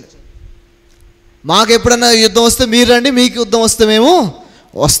పంపించండి. మాకు ఎప్పుడైనా యుద్ధం వస్తే మీరు రండి, మీకు యుద్ధం వస్తే మేము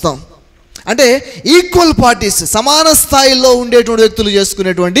వస్తాం. అంటే ఈక్వల్ పార్టీస్, సమాన స్థాయిలో ఉండేటువంటి వ్యక్తులు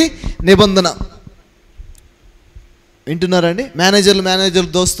చేసుకునేటువంటి నిబంధన. వింటున్నారండి?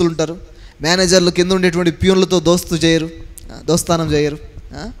 మేనేజర్లు దోస్తులు ఉంటారు. మేనేజర్లు కింద ఉండేటువంటి ప్యూన్లతో దోస్తానం చేయరు.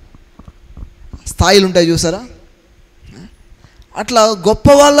 స్థాయిలు ఉంటాయి చూసారా? అట్లా గొప్ప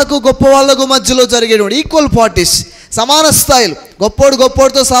వాళ్ళకు మధ్యలో జరిగేటువంటి ఈక్వల్ పార్టీస్, సమాన స్థాయిలు.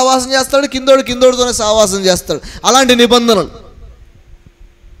 గొప్పోడితో సావాసం చేస్తాడు, కిందోడితోనే సావాసం చేస్తాడు. అలాంటి నిబంధనలు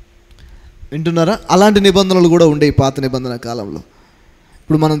వింటున్నారా? అలాంటి నిబంధనలు కూడా ఉండేవి పాత నిబంధన కాలంలో.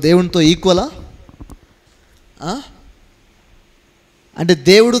 ఇప్పుడు మనం దేవునితో ఈక్వలా? అంటే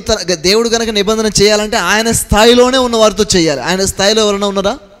దేవుడు కనుక నిబంధన చేయాలంటే ఆయన స్థాయిలోనే ఉన్న వారితో చేయాలి. ఆయన స్థాయిలో ఎవరైనా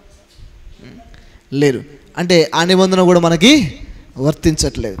ఉన్నారా? లేరు. అంటే ఆ నిబంధన కూడా మనకి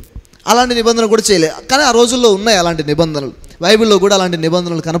వర్తించట్లేదు. అలాంటి నిబంధన కూడా చేయలేదు. కానీ ఆ రోజుల్లో ఉన్నాయి అలాంటి నిబంధనలు. బైబిల్లో కూడా అలాంటి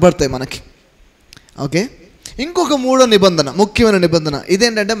నిబంధనలు కనపడతాయి మనకి. ఓకే. ఇంకొక మూడో నిబంధన, ముఖ్యమైన నిబంధన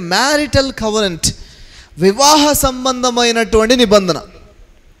ఇదేంటంటే మ్యారిటల్ కవెనెంట్, వివాహ సంబంధమైనటువంటి నిబంధన.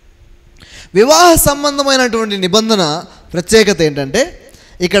 వివాహ సంబంధమైనటువంటి నిబంధన ప్రత్యేకత ఏంటంటే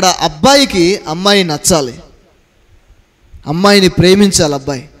ఇక్కడ అబ్బాయికి అమ్మాయి నచ్చాలి, అమ్మాయిని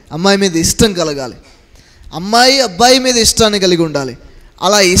ప్రేమించాలి, అమ్మాయి మీద ఇష్టం కలగాలి, అమ్మాయి అబ్బాయి మీద ఇష్టాన్ని కలిగి ఉండాలి.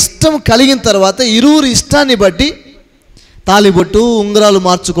 అలా ఇష్టం కలిగిన తర్వాత ఇరువురు ఇష్టాన్ని బట్టి తాళిబొట్టు, ఉంగరాలు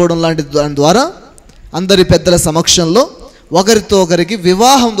మార్చుకోవడం లాంటి దాని ద్వారా అందరి పెద్దల సమక్షంలో ఒకరితో ఒకరికి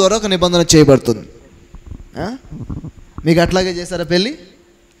వివాహం ద్వారా ఒక నిబంధన చేయబడుతుంది. మీకు అట్లాగే చేశారా పెళ్ళి?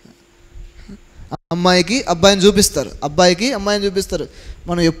 అమ్మాయికి అబ్బాయిని చూపిస్తారు, అబ్బాయికి అమ్మాయిని చూపిస్తారు.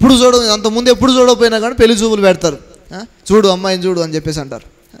 మనం ఎప్పుడు అంతకుముందు ఎప్పుడు చూడకపోయినా కానీ పెళ్లి చూపులు పెడతారు. చూడు అమ్మాయిని చూడు అని చెప్పేసి అంటారు.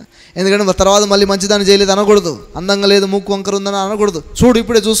 ఎందుకంటే తర్వాత మళ్ళీ మంచిదాన్ని చేయలేదు అనకూడదు, అందంగా లేదు, ముక్కు వంకర ఉందని అనకూడదు, చూడు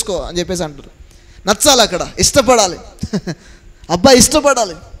ఇప్పుడే చూసుకో అని చెప్పేసి అంటారు. నచ్చాలి, అక్కడ ఇష్టపడాలి, అబ్బాయి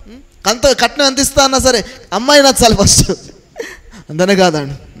ఇష్టపడాలి. కట్నం ఎంత ఇస్తా అన్నా సరే అమ్మాయి నచ్చాలి ఫస్ట్, అంతనే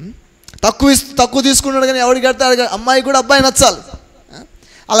కాదండి. తక్కువ తీసుకున్నాడు కానీ ఎవరికి కడతాడు, అమ్మాయి కూడా అబ్బాయి నచ్చాలి.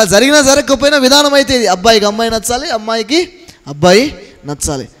 అలా జరిగినా జరగకపోయినా విధానం అయితే ఇది, అబ్బాయికి అమ్మాయి నచ్చాలి, అమ్మాయికి అబ్బాయి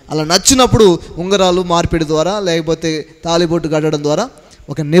నచ్చాలి. అలా నచ్చినప్పుడు ఉంగరాలు మార్పిడి ద్వారా లేకపోతే తాళిబొట్టు కట్టడం ద్వారా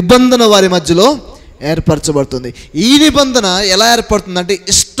ఒక నిబంధన వారి మధ్యలో ఏర్పరచబడుతుంది. ఈ నిబంధన ఎలా ఏర్పడుతుందంటే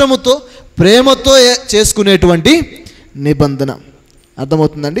ఇష్టముతో ప్రేమతో చేసుకునేటువంటి నిబంధన.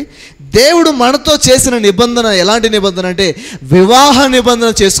 అర్థమవుతుందండి? దేవుడు మనతో చేసిన నిబంధన ఎలాంటి నిబంధన అంటే వివాహ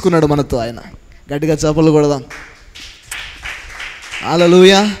నిబంధన చేసుకున్నాడు మనతో. ఆయన గట్టిగా చప్పట్లు కొడదాం.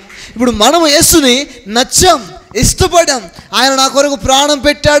 హల్లెలూయా. ఇప్పుడు మనం యేసుని నచ్చాం, ఇష్టపడాం, ఆయన నా కొరకు ప్రాణం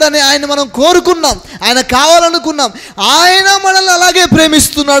పెట్టాడని ఆయన మనం కోరుకున్నాం, ఆయన కావాలనుకున్నాం. ఆయన మనల్ని అలాగే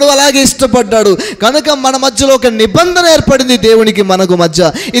ప్రేమిస్తున్నాడు, అలాగే ఇష్టపడ్డాడు. కనుక మన మధ్యలో ఒక నిబంధన ఏర్పడింది దేవునికి మనకు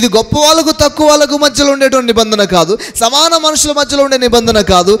మధ్య. ఇది గొప్ప వాళ్ళకు తక్కువ వాళ్ళకు మధ్యలో ఉండేటువంటి నిబంధన కాదు, సమాన మనుషుల మధ్యలో ఉండే నిబంధన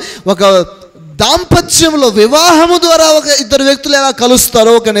కాదు. ఒక దాంపత్యంలో వివాహము ద్వారా ఒక ఇద్దరు వ్యక్తులు ఎలా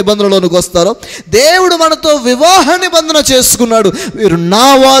కలుస్తారో, ఒక నిబంధనలోనికి వస్తారో, దేవుడు మనతో వివాహ నిబంధన చేసుకున్నాడు. వీరు నా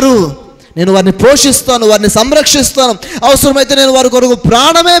వారు, నేను వారిని పోషిస్తాను, వారిని సంరక్షిస్తాను, అవసరమైతే నేను వారి కొరకు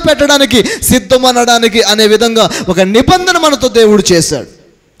ప్రాణమే పెట్టడానికి సిద్ధం అనడానికి అనే విధంగా ఒక నిబంధన మనతో దేవుడు చేశాడు.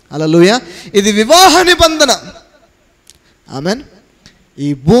 హల్లెలూయా. ఇది వివాహ నిబంధన. ఆమేన్.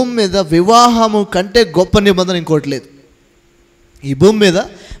 ఈ భూమి మీద వివాహము కంటే గొప్ప నిబంధన ఇంకోటి లేదు. ఈ భూమి మీద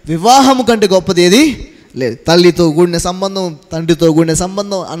వివాహము కంటే గొప్పది ఏది లేదు. తల్లితో కూడిన సంబంధం, తండ్రితో కూడిన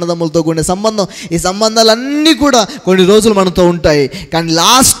సంబంధం, అన్నదమ్ములతో కూడిన సంబంధం, ఈ సంబంధాలన్నీ కూడా కొన్ని రోజులు మనతో ఉంటాయి. కానీ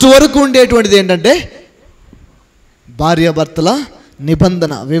లాస్ట్ వరకు ఉండేటువంటిది ఏంటంటే భార్యాభర్తల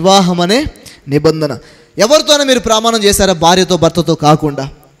నిబంధన, వివాహం అనే నిబంధన. ఎవరితోనే మీరు ప్రమాణం చేశారా? భార్యతో, భర్తతో కాకుండా.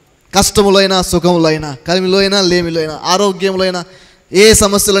 కష్టములో అయినా, సుఖములో అయినా, కలిమిలో అయినా, లేమిలో అయినా, ఆరోగ్యంలో అయినా, ఏ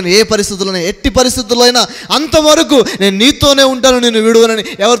సమస్యలను, ఏ పరిస్థితుల్లో, ఎట్టి పరిస్థితుల్లో అయినా అంతవరకు నేను నీతోనే ఉంటాను, నేను విడువనని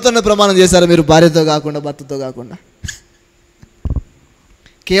ఎవరితోనే ప్రమాణం చేశారా మీరు? భార్యతో కాకుండా, భర్తతో కాకుండా.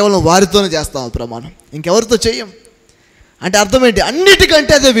 కేవలం వారితోనే చేస్తాం ఆ ప్రమాణం, ఇంకెవరితో చెయ్యం. అంటే అర్థం ఏంటి?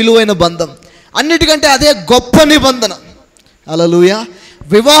 అన్నిటికంటే అదే విలువైన బంధం, అన్నిటికంటే అదే గొప్ప నిబంధన. హల్లెలూయా.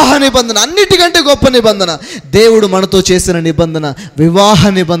 వివాహ నిబంధన అన్నిటికంటే గొప్ప నిబంధన. దేవుడు మనతో చేసిన నిబంధన వివాహ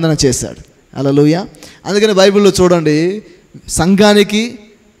నిబంధన చేశాడు. హల్లెలూయా. అందుకని బైబిల్లో చూడండి, సంఘానికి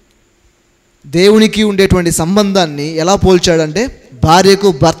దేవునికి ఉండేటువంటి సంబంధాన్ని ఎలా పోల్చాడంటే భార్యకు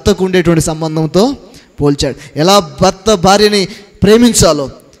భర్తకు ఉండేటువంటి సంబంధంతో పోల్చాడు. ఎలా భర్త భార్యని ప్రేమించాలో,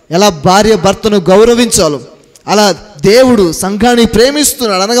 ఎలా భార్య భర్తను గౌరవించాలో, అలా దేవుడు సంఘాన్ని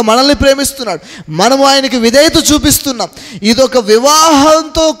ప్రేమిస్తున్నాడు, అనగా మనల్ని ప్రేమిస్తున్నాడు. మనము ఆయనకి విధేయత చూపిస్తున్నాం. ఇదొక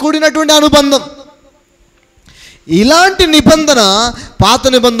వివాహంతో కూడినటువంటి అనుబంధం. ఇలాంటి నిబంధన పాత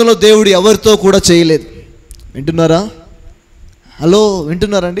నిబంధనలో దేవుడు ఎవరితో కూడా చేయలేదు. వింటున్నారా? హలో,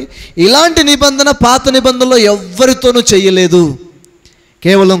 వింటున్నారండి? ఇలాంటి నిబంధన పాత నిబంధనలో ఎవ్వరితోనూ చేయలేదు.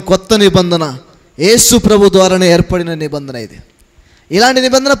 కేవలం కొత్త నిబంధన యేసు ప్రభు ద్వారానే ఏర్పడిన నిబంధన ఇది. ఇలాంటి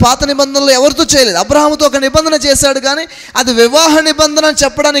నిబంధన పాత నిబంధనలో ఎవరితో చేయలేదు. అబ్రహాముతో ఒక నిబంధన చేశాడు, కానీ అది వివాహ నిబంధన అని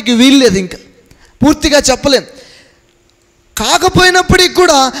చెప్పడానికి వీల్లేదు, ఇంకా పూర్తిగా చెప్పలేం. కాకపోయినప్పటికీ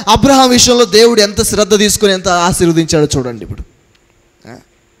కూడా అబ్రహాం విషయంలో దేవుడు ఎంత శ్రద్ధ తీసుకొని ఎంత ఆశీర్వదించాడో చూడండి ఇప్పుడు.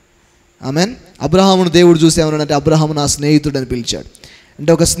 ఆమేన్. అబ్రహామును దేవుడు చూసి ఏమన్నాడంటే, అబ్రహాము నా స్నేహితుడు అని పిలిచాడు.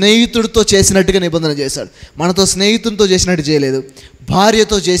 అంటే ఒక స్నేహితుడితో చేసినట్టుగా నిబంధన చేశాడు. మనతో స్నేహితునితో చేసినట్టు చేయలేదు,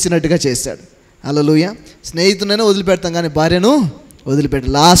 భార్యతో చేసినట్టుగా చేశాడు. హల్లెలూయా. స్నేహితునైనా వదిలిపెడతాం, కానీ భార్యను వదిలిపెట్టి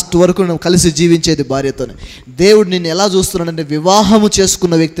లాస్ట్ వరకు నువ్వు కలిసి జీవించేది భార్యతోనే. దేవుడు నిన్ను ఎలా చూస్తున్నాడంటే వివాహము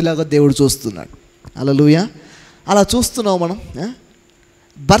చేసుకున్న వ్యక్తిలాగా దేవుడు చూస్తున్నాడు. హల్లెలూయా. అలా చూస్తున్నావు మనం.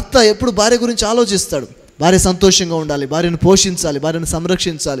 భర్త ఎప్పుడు భార్య గురించి ఆలోచిస్తాడు. భార్య సంతోషంగా ఉండాలి, భార్యను పోషించాలి, భార్యను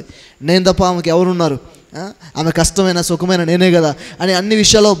సంరక్షించాలి. నేను తప్ప ఆమెకి ఎవరున్నారు? ఆమె కష్టమైన సుఖమైన నేనే కదా అని అన్ని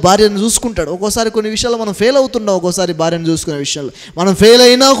విషయాల్లో భార్యను చూసుకుంటాడు. ఒక్కోసారి కొన్ని విషయాల్లో మనం ఫెయిల్ అవుతుంటాం, ఒక్కోసారి భార్యను చూసుకునే విషయాల్లో మనం ఫెయిల్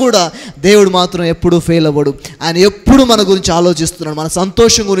అయినా కూడా దేవుడు మాత్రం ఎప్పుడూ ఫెయిల్ అవ్వడు. ఆయన ఎప్పుడు మన గురించి ఆలోచిస్తున్నాడు, మన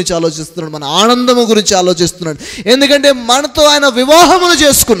సంతోషం గురించి ఆలోచిస్తున్నాడు, మన ఆనందము గురించి ఆలోచిస్తున్నాడు. ఎందుకంటే మనతో ఆయన వివాహమును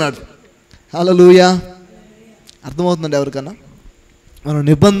చేసుకున్నాడు. హల్లెలూయా. అర్థమవుతుందండి ఎవరికన్నా? మనం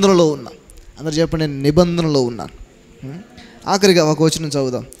నిబంధనలో ఉన్నాం. అందరు చెప్పండి, నేను నిబంధనలో ఉన్నాను. ఆఖరిగా ఒక వచనం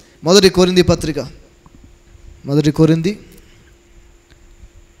చదువుదాం. 1 కొరింథీ పత్రిక, 1 కొరింథీ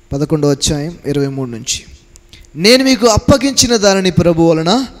 11:23 నుంచి. నేను మీకు అప్పగించిన దానిని ప్రభు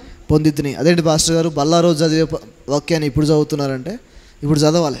వలన పొందితిని. అదేంటి పాస్టర్ గారు బల్లారో చదివే వాక్యాన్ని ఇప్పుడు చదువుతున్నారంటే? ఇప్పుడు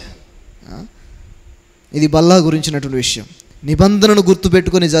చదవాలి. ఇది బల్లా గురించినటువంటి విషయం. నిబంధనను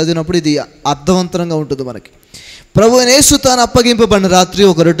గుర్తుపెట్టుకొని చదివినప్పుడు ఇది అర్థవంతంగా ఉంటుంది మనకి. ప్రభు యేసు తాను అప్పగింపబడిన రాత్రి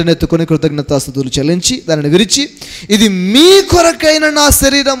ఒక రొట్టెను ఎత్తుకొని కృతజ్ఞతాస్తుతులు చెల్లించి దానిని విరిచి, ఇది మీ కొరకైన నా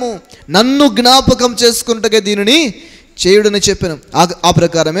శరీరము, నన్ను జ్ఞాపకం చేసుకుంటకే దీనిని చేయుడని చెప్పాను. ఆ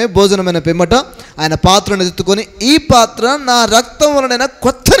ప్రకారమే భోజనమైన పిమ్మట ఆయన పాత్రను ఎత్తుకొని, ఈ పాత్ర నా రక్తం వలన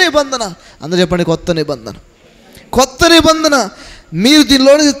కొత్త నిబంధన. అందరూ చెప్పండి, కొత్త నిబంధన. కొత్త నిబంధన. మీరు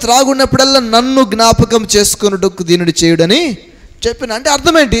దీనిలోని త్రాగున్నప్పుడల్లా నన్ను జ్ఞాపకం చేసుకున్నట్టుకు దీనిని చేయుడని చెప్పిన. అంటే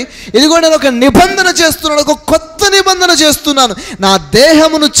అర్థం ఏంటి? ఇదిగో నేను ఒక నిబంధన చేస్తున్నాను, ఒక కొత్త నిబంధన చేస్తున్నాను. నా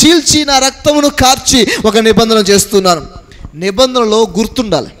దేహమును చీల్చి నా రక్తమును కార్చి ఒక నిబంధన చేస్తున్నాను. నిబంధనలో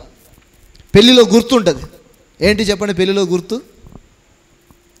గుర్తుండాలి. పెళ్ళిలో గుర్తుంటుంది. ఏంటి చెప్పండి పెళ్ళిలో గుర్తు?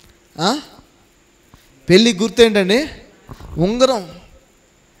 పెళ్ళి గుర్తు ఏంటండి? ఉంగరం.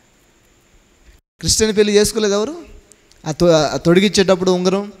 క్రిస్టియన్ పెళ్ళి చేసుకోలేదు ఎవరు? ఆ తొడిగిచ్చేటప్పుడు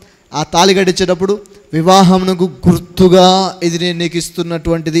ఉంగరం, ఆ తాళి కట్టించేటప్పుడు వివాహమునకు గుర్తుగా ఇది నేను నీకు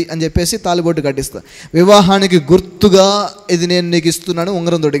ఇస్తున్నటువంటిది అని చెప్పేసి తాళిబొట్టు కట్టిస్తాను. వివాహానికి గుర్తుగా ఇది నేను నీకు ఇస్తున్నాను,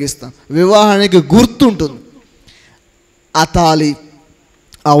 ఉంగరం తొడిగిస్తాను. వివాహానికి గుర్తు ఉంటుంది, ఆ తాళి,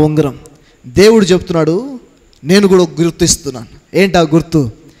 ఆ ఉంగరం. దేవుడు చెప్తున్నాడు, నేను కూడా గుర్తిస్తున్నాను. ఏంటి ఆ గుర్తు?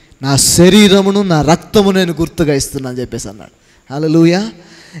 నా శరీరమును నా రక్తము నేను గుర్తుగా ఇస్తున్నాను అని చెప్పేసి అన్నాడు. హల్లెలూయా.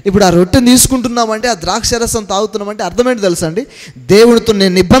 ఇప్పుడు ఆ రొట్టెని తీసుకుంటున్నామంటే, ఆ ద్రాక్ష రసం తాగుతున్నామంటే అర్థం ఏంటి తెలుసా అండి? దేవుడితో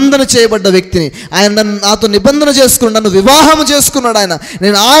నేను నిబంధన చేయబడ్డ వ్యక్తిని. ఆయన నాతో నిబంధన చేసుకున్నాడు, నన్ను వివాహం చేసుకున్నాడు ఆయన.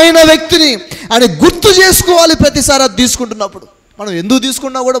 నేను ఆయన వ్యక్తిని అని గుర్తు చేసుకోవాలి ప్రతిసారి అది తీసుకుంటున్నప్పుడు. మనం ఎందుకు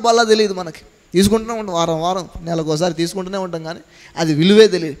తీసుకున్నా కూడా బాగా తెలియదు మనకి. తీసుకుంటూనే ఉంటాం, వారం నెలకోసారి తీసుకుంటూనే ఉంటాం, కానీ అది విలువే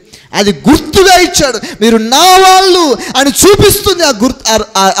తెలియదు. అది గుర్తుగా ఇచ్చాడు. మీరు నా వాళ్ళు అని చూపిస్తుంది ఆ గుర్తు,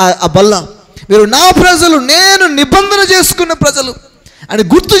 ఆ బల్ల. మీరు నా ప్రజలు, నేను నిబంధన చేసుకున్న ప్రజలు అని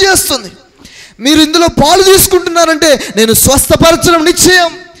గుర్తు చేస్తుంది. మీరు ఇందులో పాలు తీసుకుంటున్నారంటే నేను స్వస్థపరచడం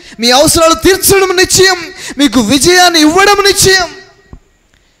నిశ్చయం, మీ అవసరాలు తీర్చడం నిశ్చయం, మీకు విజయాన్ని ఇవ్వడం నిశ్చయం,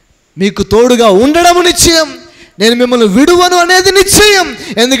 మీకు తోడుగా ఉండడం నిశ్చయం, నేను మిమ్మల్ని విడువను అనేది నిశ్చయం.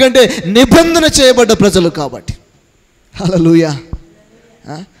 ఎందుకంటే నిబంధన చేయబడ్డ ప్రజలు కాబట్టి. హల్లెలూయా.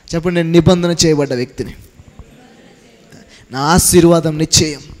 చెప్పండి, నేను నిబంధన చేయబడ్డ వ్యక్తిని. నా ఆశీర్వాదం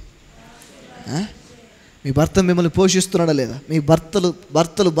నిశ్చయం. మీ భర్త మిమ్మల్ని పోషిస్తున్నాడా లేదా? మీ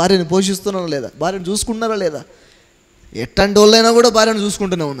భర్తలు భార్యను పోషిస్తున్నారా లేదా? భార్యను చూసుకుంటున్నారా లేదా? ఎట్టంటి వాళ్ళైనా కూడా భార్యను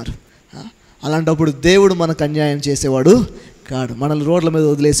చూసుకుంటూనే ఉన్నారు. అలాంటప్పుడు దేవుడు మనకు అన్యాయం చేసేవాడు కాడు, మనల్ని రోడ్ల మీద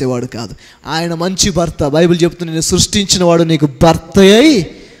వదిలేసేవాడు కాదు. ఆయన మంచి భర్త. బైబిల్ చెప్తుంది, నేను సృష్టించిన వాడు నీకు భర్త అయి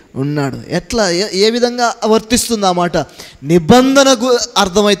ఉన్నాడు. ఎట్లా, ఏ విధంగా వర్తిస్తుంది ఆ మాట? నిబంధనకు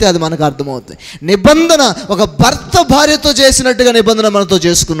అర్థమైతే అది మనకు అర్థమవుతుంది. నిబంధన ఒక భర్త భార్యతో చేసినట్టుగా నిబంధన మనతో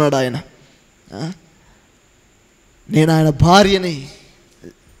చేసుకున్నాడు ఆయన. నేను ఆయన భార్యని,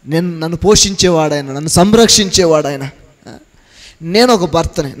 నన్ను పోషించేవాడు ఆయన, నన్ను సంరక్షించేవాడు ఆయన. నేను ఒక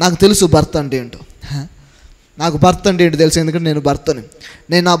భర్తని, నాకు తెలుసు భర్త అంటే ఏంటో. నాకు భర్త అంటే ఏంటో తెలుసు, ఎందుకంటే నేను భర్తని.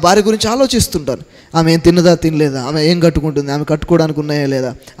 నేను నా భార్య గురించి ఆలోచిస్తుంటాను. ఆమె ఏం తిన్నదా తినలేదా, ఆమె ఏం కట్టుకుంటుంది, ఆమె కట్టుకోవడానికి ఉన్నాయా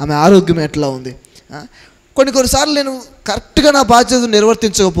లేదా, ఆమె ఆరోగ్యం ఎట్లా ఉంది. కొన్నిసార్లు నేను కరెక్ట్గా నా బాధ్యతను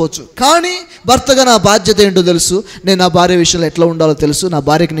నిర్వర్తించకపోవచ్చు, కానీ భర్తగా నా బాధ్యత ఏంటో తెలుసు. నేను నా భార్య విషయంలో ఎట్లా ఉండాలో తెలుసు. నా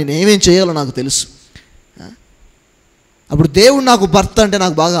భార్యకి నేను ఏమేం చేయాలో నాకు తెలుసు. అప్పుడు దేవుడు నాకు భర్త అంటే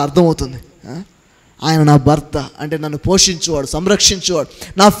నాకు బాగా అర్థమవుతుంది. ఆయన నా భర్త అంటే నన్ను పోషించేవాడు, సంరక్షించేవాడు.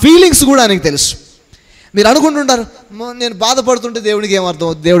 నా ఫీలింగ్స్ కూడా ఆయనకు తెలుసు. మీరు అనుకుంటుంటారు, నేను బాధపడుతుంటే దేవుడికి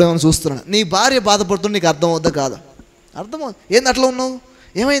ఏమర్థమవుతుంది, దేవుడు ఏమైనా చూస్తున్నాడు. నీ భార్య బాధపడుతుంటే నీకు అర్థమవుద్దా కాదా? అర్థమవుతుంది. ఏంది అట్లా ఉన్నావు,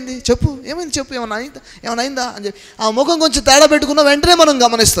 ఏమైంది చెప్పు, ఏమైంది చెప్పు, ఏమైనా అయిందా అని చెప్పి ఆ ముఖం కొంచెం తేడా పెట్టుకున్న వెంటనే మనం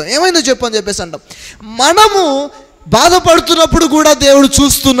గమనిస్తాం, ఏమైందో చెప్పు అని చెప్పేసి అంటాం. మనము బాధపడుతున్నప్పుడు కూడా దేవుడు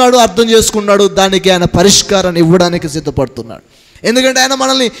చూస్తున్నాడు, అర్థం చేసుకున్నాడు, దానికి ఆయన పరిష్కారాన్ని ఇవ్వడానికి సిద్ధపడుతున్నాడు. ఎందుకంటే ఆయన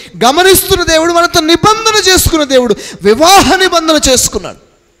మనల్ని గమనిస్తున్న దేవుడు, మనతో నిబంధన చేసుకున్న దేవుడు, వివాహ నిబంధన చేసుకున్నాడు.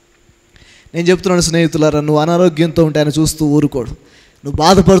 నేను చెప్తున్నాను స్నేహితులారా, నువ్వు అనారోగ్యంతో ఉంటే ఆయన చూస్తూ ఊరుకోడు. నువ్వు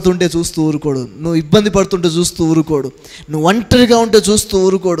బాధపడుతుంటే చూస్తూ ఊరుకోడు. నువ్వు ఇబ్బంది పడుతుంటే చూస్తూ ఊరుకోడు. నువ్వు ఒంటరిగా ఉంటే చూస్తూ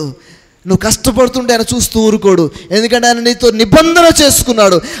ఊరుకోడు. నువ్వు కష్టపడుతుంటే ఆయన చూస్తూ ఊరుకోడు. ఎందుకంటే ఆయన నీతో నిబంధన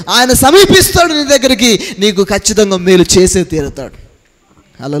చేసుకున్నాడు. ఆయన సమీపిస్తాడు నీ దగ్గరికి, నీకు ఖచ్చితంగా మేలు చేసే తీరుతాడు.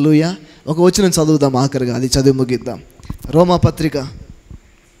 హల్లెలూయా. ఒక వచనం చదువుదాం ఆఖరిగా, అది చదివి ముగిద్దాం. రోమాపత్రిక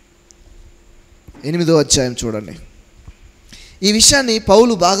 8వ అధ్యాయం చూడండి. ఈ విషయాన్ని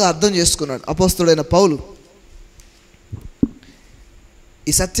పౌలు బాగా అర్థం చేసుకున్నాడు. అపోస్తలుడైన పౌలు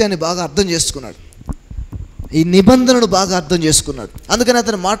ఈ సత్యాన్ని బాగా అర్థం చేసుకున్నాడు. ఈ నిబంధనను బాగా అర్థం చేసుకున్నాడు. అందుకని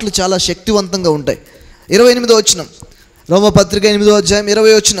అతని మాటలు చాలా శక్తివంతంగా ఉంటాయి. 28వ వచనం, రోమపత్రిక 8వ అధ్యాయం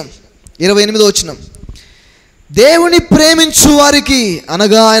 28వ వచనం. దేవుని ప్రేమించు వారికి,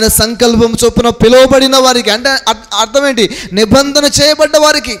 అనగా ఆయన సంకల్పం చొప్పున పిలువబడిన వారికి, అంటే అర్థం ఏంటి? నిబంధన చేయబడ్డ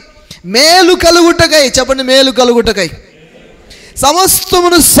వారికి మేలు కలుగుటకై, చెప్పండి, మేలు కలుగుటకై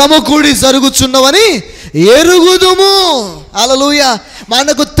సమస్తమును సమకూడి జరుగుచున్నవని ఎరుగుదుము. హల్లెలూయా.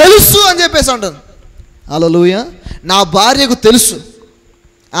 మనకు తెలుసు అని చెప్పేసి అంటాను. హల్లెలూయా. నా భార్యకు తెలుసు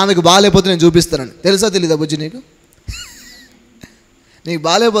ఆమెకు బాగాలేకపోతే నేను చూపిస్తానని. తెలుసా తెలీదా బుజ్జి నీకు? నీకు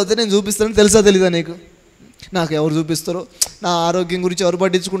బాగాలేకపోతే నేను చూపిస్తానని తెలుసా తెలీదా నీకు? నాకు ఎవరు చూపిస్తారో, నా ఆరోగ్యం గురించి ఎవరు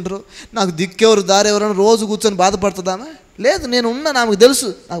పట్టించుకుంటారో, నాకు దిక్కెవరు దారి ఎవరైనా రోజు కూర్చొని బాధపడుతుందామే? లేదు, నేను ఉన్నా, నాకు తెలుసు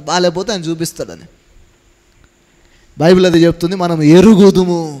నాకు బాగాలేకపోతే ఆయన చూపిస్తాడని. బైబిల్ అది చెప్తుంది. మనం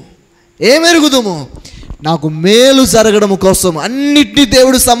ఎరుగుదుము. ఏం ఎరుగుదుము? నాకు మేలు జరగడం కోసం అన్నిటినీ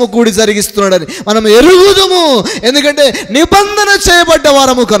దేవుడు సమకూడి జరిగిస్తున్నాడని మనం ఎరుగుదుము. ఎందుకంటే నిబంధన చేయబడ్డ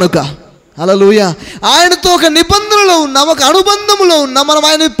వారము కనుక. హల్లెలూయా. ఆయనతో ఒక నిబంధనలో ఉన్నాం, ఒక అనుబంధంలో ఉన్నాం, మనం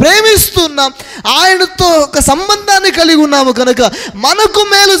ఆయన్ని ప్రేమిస్తున్నాం, ఆయనతో ఒక సంబంధాన్ని కలిగి ఉన్నాము కనుక మనకు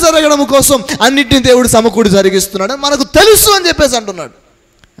మేలు జరగడం కోసం అన్నిటిని దేవుడు సమకూడి జరిగిస్తున్నాడు మనకు తెలుసు అని చెప్పేసి అంటున్నాడు.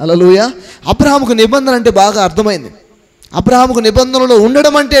 హల్లెలూయా. అబ్రహాముకు నిబంధన అంటే బాగా అర్థమైంది. అబ్రహాముకు నిబంధనలో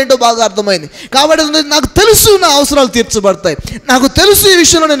ఉండడం అంటే ఏంటో బాగా అర్థమైంది. కాబట్టి నాకు తెలుసు నా అవసరాలు తీర్చబడతాయి, నాకు తెలుసు ఈ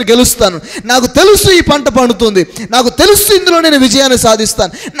విషయంలో నేను గెలుస్తాను, నాకు తెలుసు ఈ పంట పండుతుంది, నాకు తెలుసు ఇందులో నేను విజయాన్ని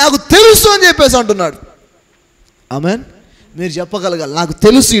సాధిస్తాను, నాకు తెలుసు అని చెప్పేసి అంటున్నాడు. ఆమేన్. మీరు చెప్పగలగాలి, నాకు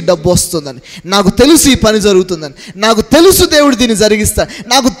తెలుసు ఈ డబ్బు వస్తుందని, నాకు తెలుసు ఈ పని జరుగుతుందని, నాకు తెలుసు దేవుడు దీన్ని జరిగిస్తాడు,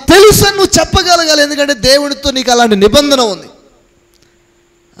 నాకు తెలుసు అని నువ్వు చెప్పగలగాలి. ఎందుకంటే దేవుడితో నీకు అలాంటి నిబంధన ఉంది.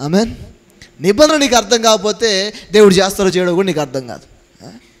 ఆమేన్. నిబంధన నీకు అర్థం కాకపోతే దేవుడు చేస్తారో చేయడో కూడా నీకు అర్థం కాదు.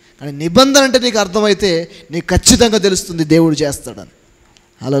 కానీ నిబంధన అంటే నీకు అర్థమైతే నీకు ఖచ్చితంగా తెలుస్తుంది దేవుడు చేస్తాడని.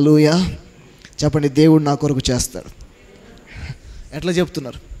 హల్లెలూయా. చెప్పండి, దేవుడు నా కొరకు చేస్తాడు. ఎట్లా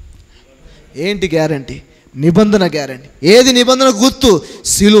చెప్తున్నారు? ఏంటి గ్యారంటీ? నిబంధన గ్యారంటీ. ఏది నిబంధన గుర్తు?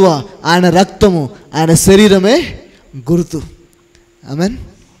 సిలువ, ఆయన రక్తము, ఆయన శరీరమే గుర్తు. ఆమేన్.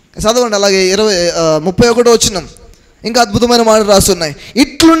 చదవండి అలాగే 31వ వచనం, ఇంకా అద్భుతమైన మాటలు రాస్తున్నాయి.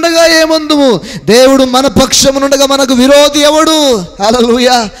 ఇట్లుండగా ఏమందుము, దేవుడు మన పక్షమునుండగా మనకు విరోధి ఎవడు?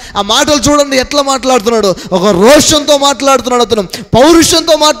 హల్లెలూయా. ఆ మాటలు చూడండి ఎట్లా మాట్లాడుతున్నాడు. ఒక రోషంతో మాట్లాడుతున్నాడు, అతను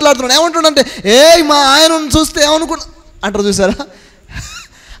పౌరుషంతో మాట్లాడుతున్నాడు. ఏమంటున్నాడంటే, మా ఆయనను చూస్తే ఏమనుకున్నా అంటారు చూసారా,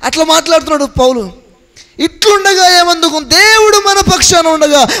 అట్లా మాట్లాడుతున్నాడు పౌలు. ఇట్లుండగా ఏమందుకు, దేవుడు మన పక్షాన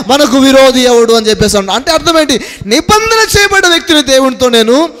ఉండగా మనకు విరోధి ఎవడు అని చెప్పేసి అంటే అర్థం ఏంటి? నిబంధన చేయబడ్డ వ్యక్తిని దేవునితో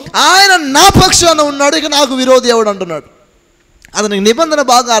నేను, ఆయన నా పక్షాన ఉన్నాడు, ఇక నాకు విరోధి ఎవడు అంటున్నాడు. అతనికి నిబంధన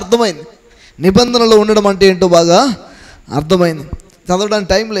బాగా అర్థమైంది. నిబంధనలో ఉండడం అంటే ఏంటో బాగా అర్థమైంది. చదవడానికి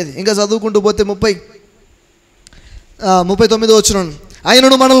టైం లేదు, ఇంకా చదువుకుంటూ పోతే 39 వచనం,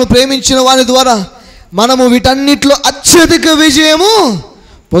 ఆయనను మనల్ని ప్రేమించిన వాని ద్వారా మనము వీటన్నిటిలో అత్యధిక విజయము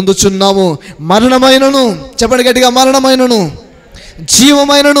పొందుచున్నాము. మరణమైనను, చెప్పండి గట్టిగా, మరణమైనను,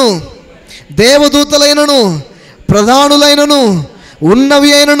 జీవమైనను, దేవదూతలైనను, ప్రధానులైనను,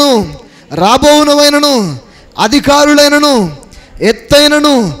 ఉన్నవి అయినను, రాబోవునవైనను, అధికారులైనను,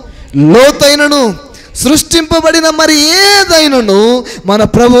 ఎత్తైనను, లోతైనను, సృష్టింపబడిన మరి ఏదైనను మన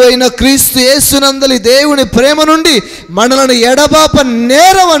ప్రభు అయిన క్రీస్తు యేసునందలి దేవుని ప్రేమ నుండి మనలను ఎడబాప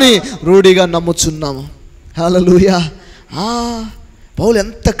నేరమని రూఢిగా నమ్ముచున్నాము. హల్లెలూయా. పౌలు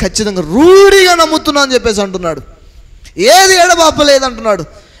ఎంత ఖచ్చితంగా రూఢిగా నమ్ముతున్నా అని చెప్పేసి అంటున్నాడు. ఏది ఎడబాపలేదంటున్నాడు.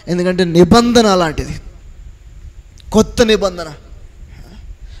 ఎందుకంటే నిబంధన అలాంటిది, కొత్త నిబంధన.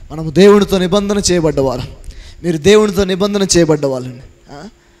 మనము దేవునితో నిబంధన చేయబడ్డవారు. మీరు దేవునితో నిబంధన చేయబడ్డవాళ్ళండి.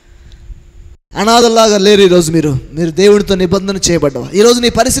 అనాథల్లాగా లేరు ఈరోజు. మీరు దేవునితో నిబంధన చేయబడ్డవారు. ఈరోజు నీ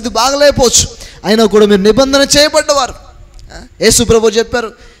పరిస్థితి బాగలేకపోవచ్చు, అయినా కూడా మీరు నిబంధన చేయబడ్డవారు. యేసు ప్రభువు చెప్పారు,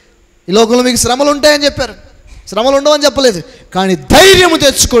 ఈ లోకంలో మీకు శ్రమలు ఉంటాయని చెప్పారు. శ్రమలు ఉండవని చెప్పలేదు, కానీ ధైర్యము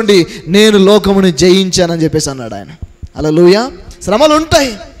తెచ్చుకోండి, నేను లోకముని జయించానని చెప్పేసి అన్నాడు ఆయన. హల్లెలూయా. శ్రమలు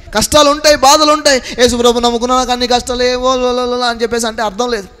ఉంటాయి, కష్టాలు ఉంటాయి, బాధలు ఉంటాయి. యేసు ప్రభు నమ్ముకున్నా నాకు అన్ని కష్టాలు ఏవో అని చెప్పేసి అంటే అర్థం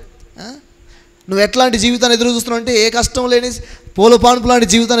లేదు. నువ్వు ఎట్లాంటి జీవితాన్ని ఎదురు చూస్తున్నావు అంటే, ఏ కష్టం లేని పూల పాన్పు లాంటి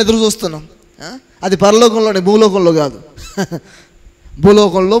జీవితాన్ని ఎదురు చూస్తున్నావు. అది పరలోకంలోనే, భూలోకంలో కాదు.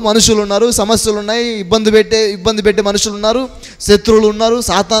 భూలోకంలో మనుషులు ఉన్నారు, సమస్యలు ఉన్నాయి, ఇబ్బంది పెట్టే మనుషులు ఉన్నారు, శత్రువులు ఉన్నారు,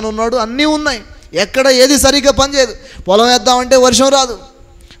 సాతాను ఉన్నాడు, అన్నీ ఉన్నాయి. ఎక్కడ ఏది సరిగ్గా పనిచేయదు. పొలం వేద్దామంటే వర్షం రాదు,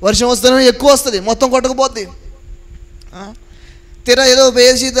 వర్షం వస్తేనే ఎక్కువ వస్తుంది, మొత్తం కొట్టకపోద్ది. తీరా ఏదో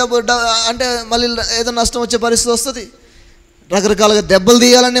వేసి అంటే మళ్ళీ ఏదో నష్టం వచ్చే పరిస్థితి వస్తుంది. రకరకాలుగా దెబ్బలు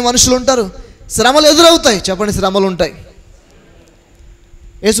తీయాలని మనుషులు ఉంటారు. శ్రమలు ఎదురవుతాయి. చెప్పండి, శ్రమలు ఉంటాయి.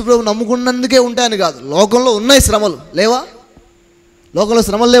 యేసుప్రభు నమ్ముకున్నందుకే ఉంటాయని కాదు, లోకంలో ఉన్నాయి శ్రమలు. లేవా? లోకంలో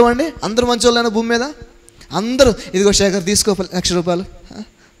శ్రమలు లేవండి? అందరూ మంచోళ్ళైనా భూమి మీద? అందరూ ఇదిగో శేఖర్ తీసుకో ₹1,00,000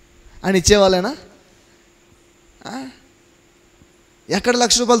 అని ఇచ్చేవాళ్ళేనా? ఎక్కడ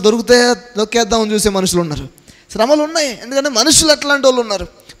 ₹1,00,000 దొరుకుతాయో దొక్కేద్దామని చూసే మనుషులు ఉన్నారు. శ్రమలు ఉన్నాయి, ఎందుకంటే మనుషులు అట్లాంటి వాళ్ళు ఉన్నారు,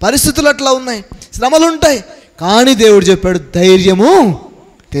 పరిస్థితులు అట్లా ఉన్నాయి, శ్రమలు ఉంటాయి. కానీ దేవుడు చెప్పాడు, ధైర్యము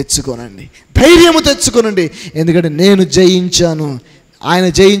తెచ్చుకోనండి, ధైర్యము తెచ్చుకోనండి, ఎందుకంటే నేను జయించాను. ఆయన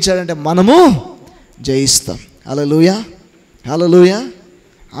జయించాడంటే మనము జయిస్తాం. హల్లెలూయా, హల్లెలూయా.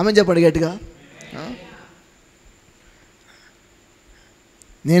 ఆమె చెప్పండి గట్టిగా.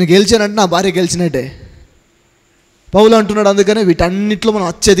 నేను గెలిచానంటే నా భార్య గెలిచినట్టే. పౌలు అంటున్నాడు, అందుకనే వీటన్నిటిలో మనం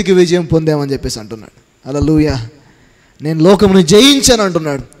అత్యధిక విజయం పొందామని చెప్పేసి అంటున్నాడు. హల్లెలూయా. నేను లోకమును జయించాను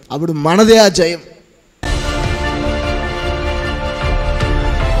అంటున్నాడు. అప్పుడు మనదే ఆ జయం.